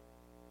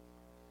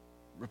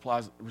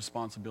 Implies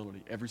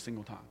responsibility every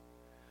single time.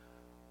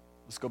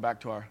 Let's go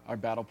back to our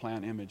battle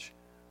plan image.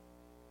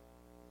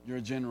 You're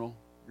a general.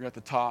 You're at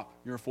the top.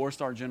 You're a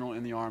 4-star general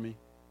in the Army.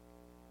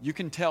 You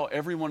can tell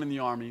everyone in the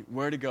Army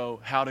where to go,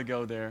 how to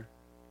go there,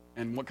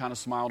 and what kind of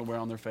smile to wear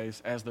on their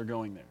face as they're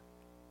going there.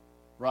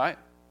 Right?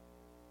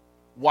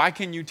 Why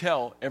can you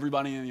tell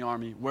everybody in the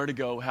Army where to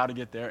go, how to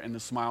get there, and the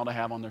smile to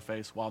have on their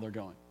face while they're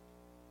going?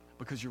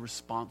 Because you're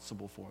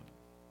responsible for them.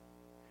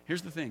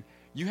 Here's the thing.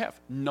 You have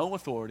no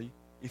authority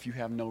if you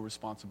have no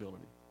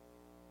responsibility.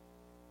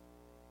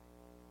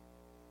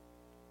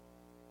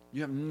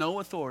 You have no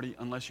authority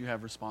unless you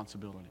have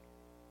responsibility.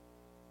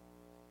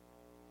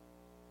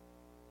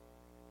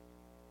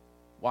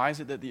 Why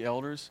is it that the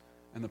elders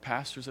and the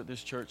pastors at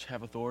this church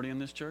have authority in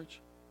this church?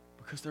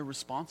 Because they're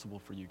responsible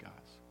for you guys.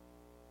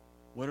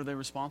 What are they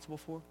responsible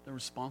for? They're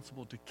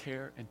responsible to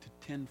care and to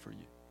tend for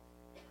you.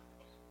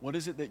 What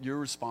is it that you're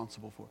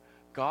responsible for?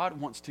 God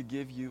wants to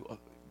give you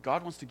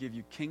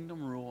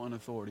kingdom rule and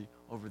authority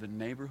over the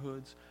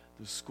neighborhoods,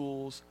 the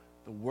schools,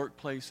 the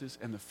workplaces,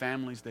 and the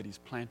families that he's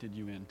planted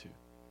you into.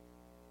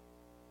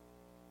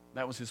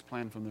 That was his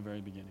plan from the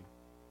very beginning.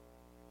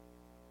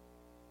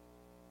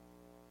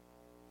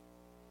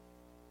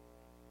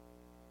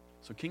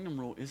 So kingdom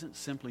rule isn't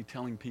simply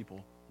telling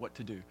people what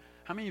to do.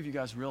 How many of you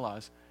guys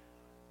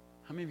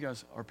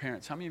are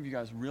parents? How many of you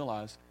guys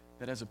realize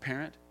that as a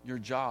parent, your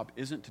job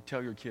isn't to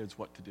tell your kids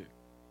what to do?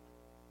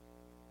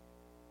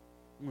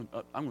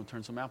 I'm going to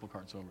turn some apple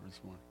carts over this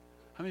morning.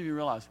 How many of you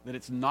realize that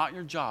it's not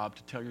your job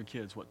to tell your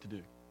kids what to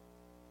do?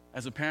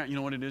 As a parent, you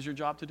know what it is your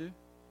job to do?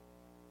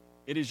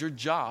 It is your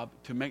job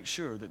to make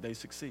sure that they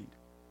succeed.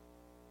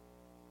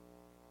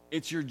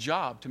 It's your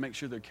job to make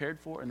sure they're cared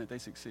for and that they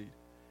succeed.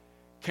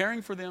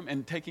 Caring for them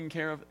and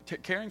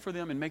caring for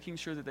them and making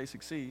sure that they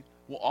succeed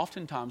will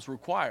oftentimes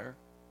require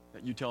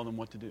that you tell them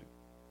what to do.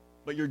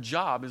 But your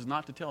job is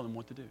not to tell them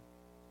what to do.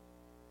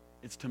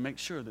 It's to make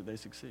sure that they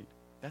succeed.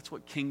 That's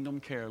what kingdom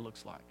care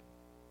looks like.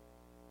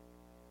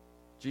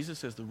 Jesus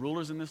says the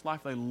rulers in this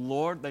life, they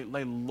lord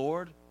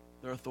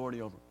their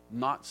authority over.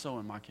 Not so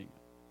in my kingdom.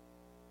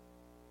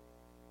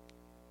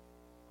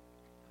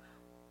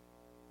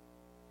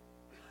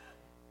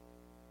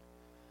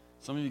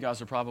 Some of you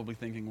guys are probably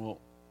thinking, well,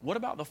 what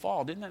about the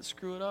fall? Didn't that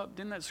screw it up?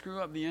 Didn't that screw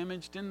up the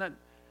image? Didn't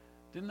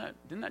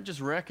that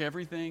just wreck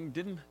everything?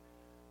 Didn't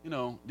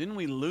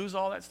we lose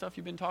all that stuff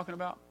you've been talking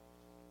about?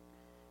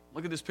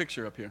 Look at this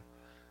picture up here.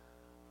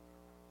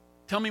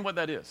 Tell me what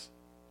that is.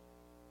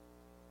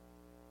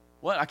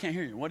 What? I can't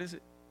hear you. What is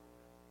it?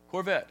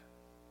 Corvette.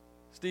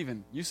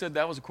 Stephen, you said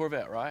that was a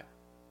Corvette, right?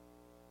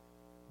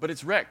 But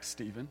it's wrecked,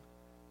 Stephen.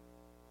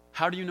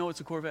 How do you know it's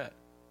a Corvette?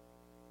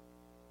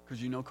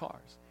 Because you know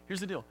cars. Here's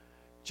the deal.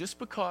 Just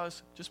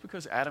because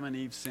Adam and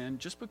Eve sinned,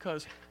 just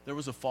because there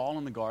was a fall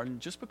in the garden,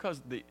 just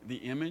because the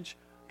image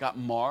got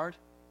marred,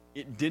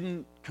 it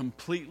didn't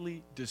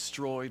completely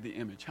destroy the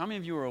image. How many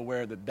of you are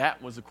aware that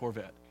that was a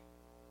Corvette?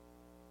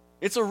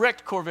 It's a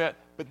wrecked Corvette,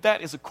 but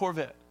that is a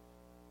Corvette.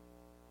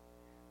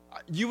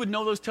 You would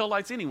know those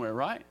taillights anywhere,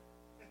 right?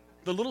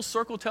 The little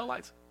circle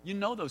taillights, you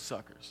know those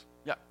suckers.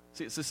 Yeah,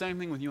 see, it's the same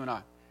thing with you and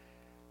I.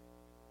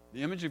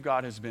 The image of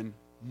God has been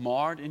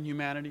marred in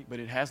humanity, but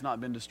it has not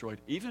been destroyed.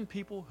 Even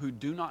people who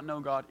do not know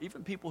God,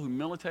 even people who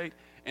militate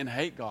and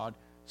hate God,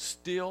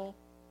 still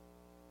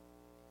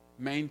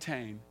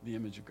maintain the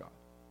image of God.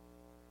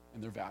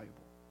 And they're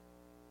valuable.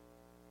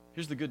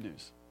 Here's the good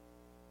news.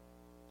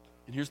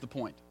 And here's the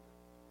point.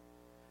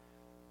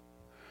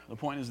 The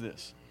point is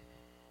this.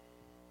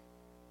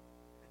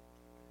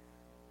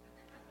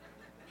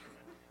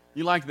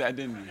 You liked that,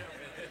 didn't you?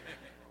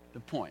 The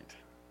point.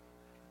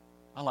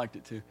 I liked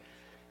it too.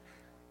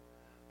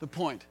 The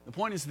point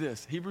is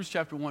this. Hebrews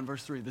chapter 1,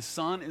 verse 3. The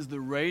Son is the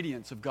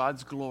radiance of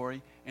God's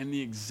glory and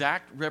the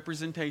exact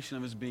representation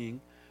of his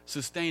being,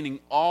 sustaining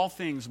all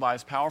things by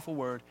his powerful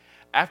word.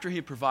 After he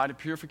had provided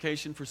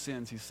purification for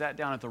sins, he sat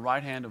down at the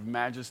right hand of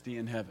majesty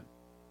in heaven.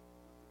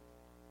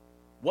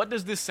 What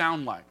does this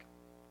sound like?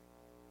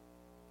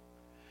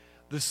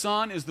 The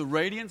Son is the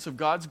radiance of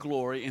God's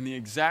glory and the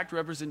exact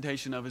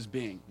representation of his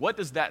being. What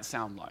does that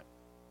sound like?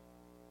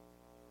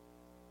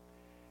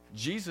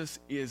 Jesus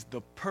is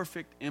the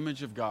perfect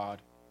image of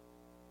God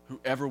who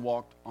ever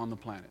walked on the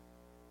planet.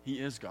 He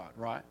is God,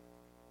 right?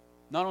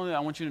 Not only that, I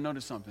want you to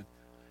notice something.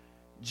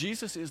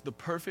 Jesus is the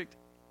perfect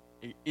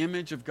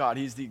image of God.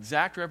 He's the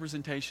exact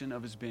representation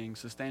of his being,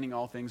 sustaining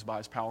all things by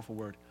his powerful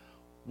word.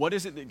 What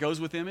is it that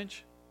goes with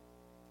image?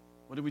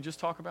 What did we just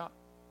talk about?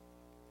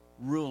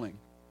 Ruling.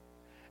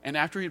 And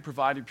after he had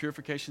provided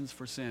purifications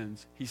for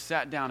sins, he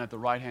sat down at the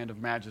right hand of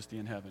majesty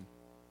in heaven,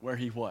 where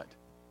he what?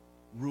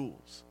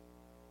 Rules.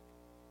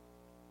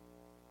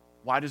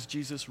 Why does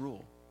Jesus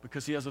rule?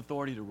 Because he has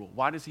authority to rule.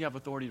 Why does he have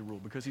authority to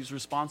rule? Because he's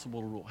responsible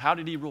to rule. How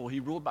did he rule?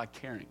 He ruled by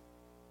caring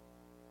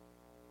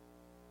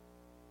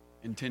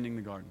and tending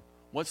the garden.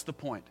 What's the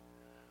point?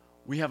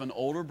 We have an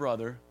older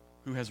brother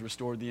who has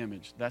restored the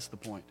image. That's the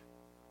point.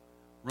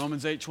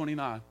 Romans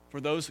 8:29. For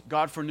those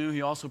God foreknew,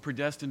 he also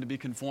predestined to be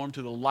conformed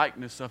to the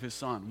likeness of his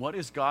Son. What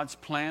is God's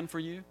plan for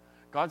you?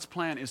 God's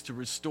plan is to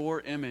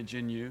restore image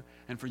in you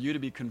and for you to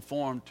be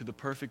conformed to the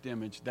perfect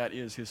image that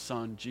is his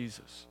Son,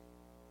 Jesus.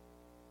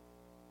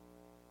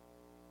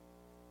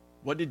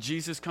 What did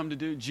Jesus come to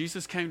do?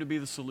 Jesus came to be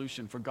the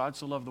solution. For God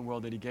so loved the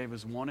world that he gave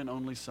his one and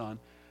only Son,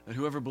 that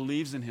whoever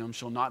believes in him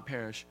shall not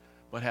perish,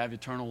 but have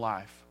eternal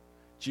life.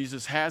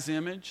 Jesus has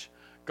image.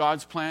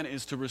 God's plan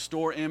is to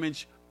restore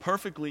image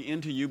perfectly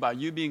into you by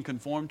you being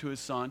conformed to his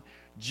Son.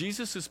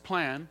 Jesus'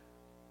 plan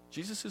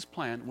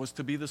was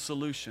to be the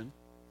solution.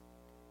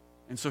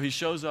 And so he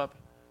shows up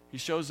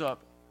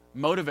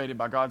motivated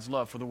by God's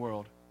love for the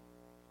world.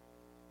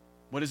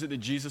 What is it that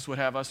Jesus would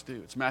have us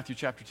do? It's Matthew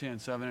chapter 10,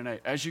 7 and 8.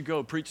 As you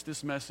go, preach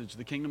this message.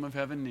 The kingdom of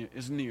heaven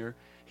is near.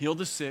 Heal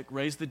the sick,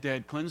 raise the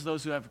dead, cleanse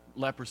those who have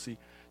leprosy,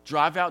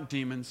 drive out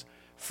demons.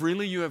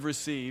 Freely you have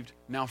received,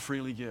 now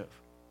freely give.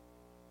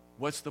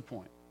 What's the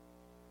point?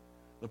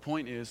 The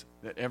point is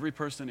that every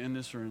person in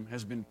this room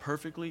has been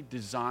perfectly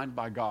designed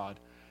by God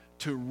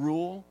to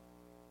rule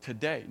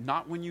today,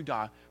 not when you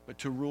die, but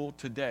to rule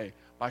today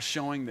by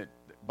showing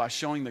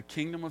the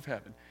kingdom of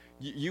heaven.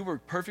 You were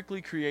perfectly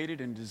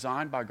created and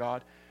designed by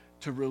God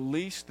to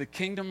release the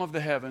kingdom of the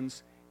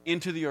heavens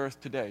into the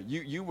earth today.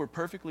 You were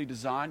perfectly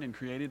designed and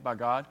created by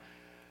God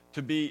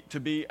to be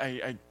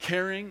a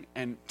caring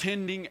and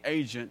tending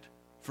agent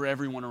for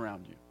everyone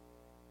around you.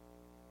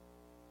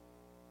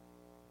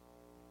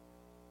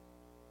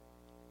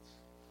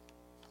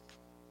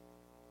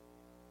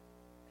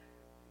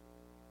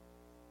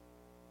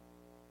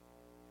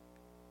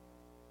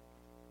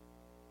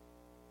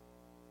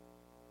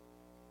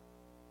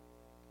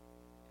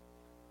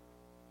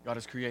 God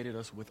has created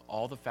us with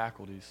all the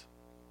faculties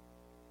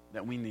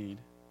that we need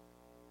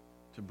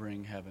to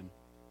bring heaven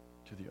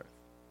to the earth.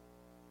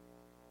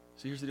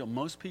 So here's the deal.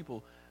 Most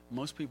people,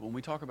 and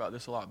we talk about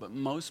this a lot, but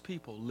most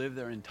people live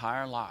their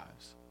entire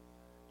lives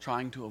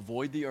trying to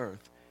avoid the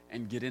earth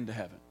and get into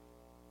heaven.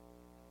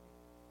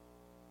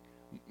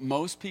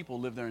 Most people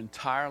live their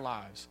entire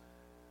lives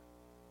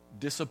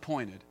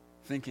disappointed,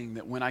 thinking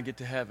that when I get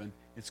to heaven,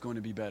 it's going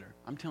to be better.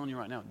 I'm telling you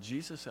right now,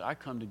 Jesus said, I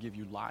come to give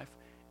you life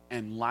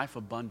and life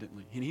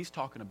abundantly. And he's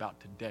talking about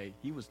today.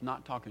 He was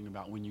not talking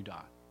about when you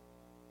die.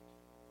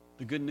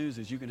 The good news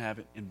is you can have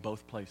it in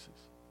both places.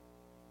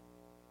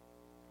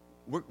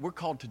 We're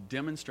called to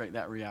demonstrate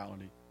that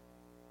reality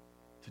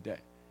today.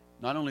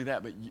 Not only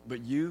that,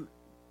 but you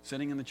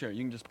sitting in the chair,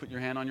 you can just put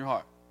your hand on your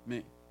heart.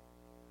 Me.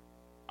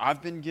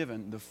 I've been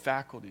given the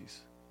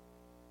faculties.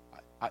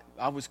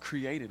 I was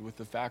created with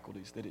the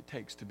faculties that it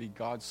takes to be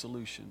God's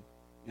solution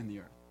in the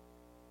earth.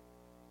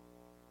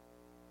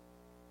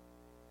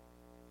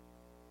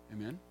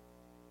 Amen?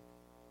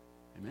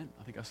 Amen.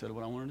 I think I said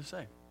what I wanted to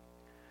say.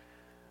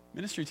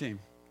 Ministry team,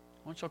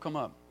 why don't y'all come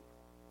up?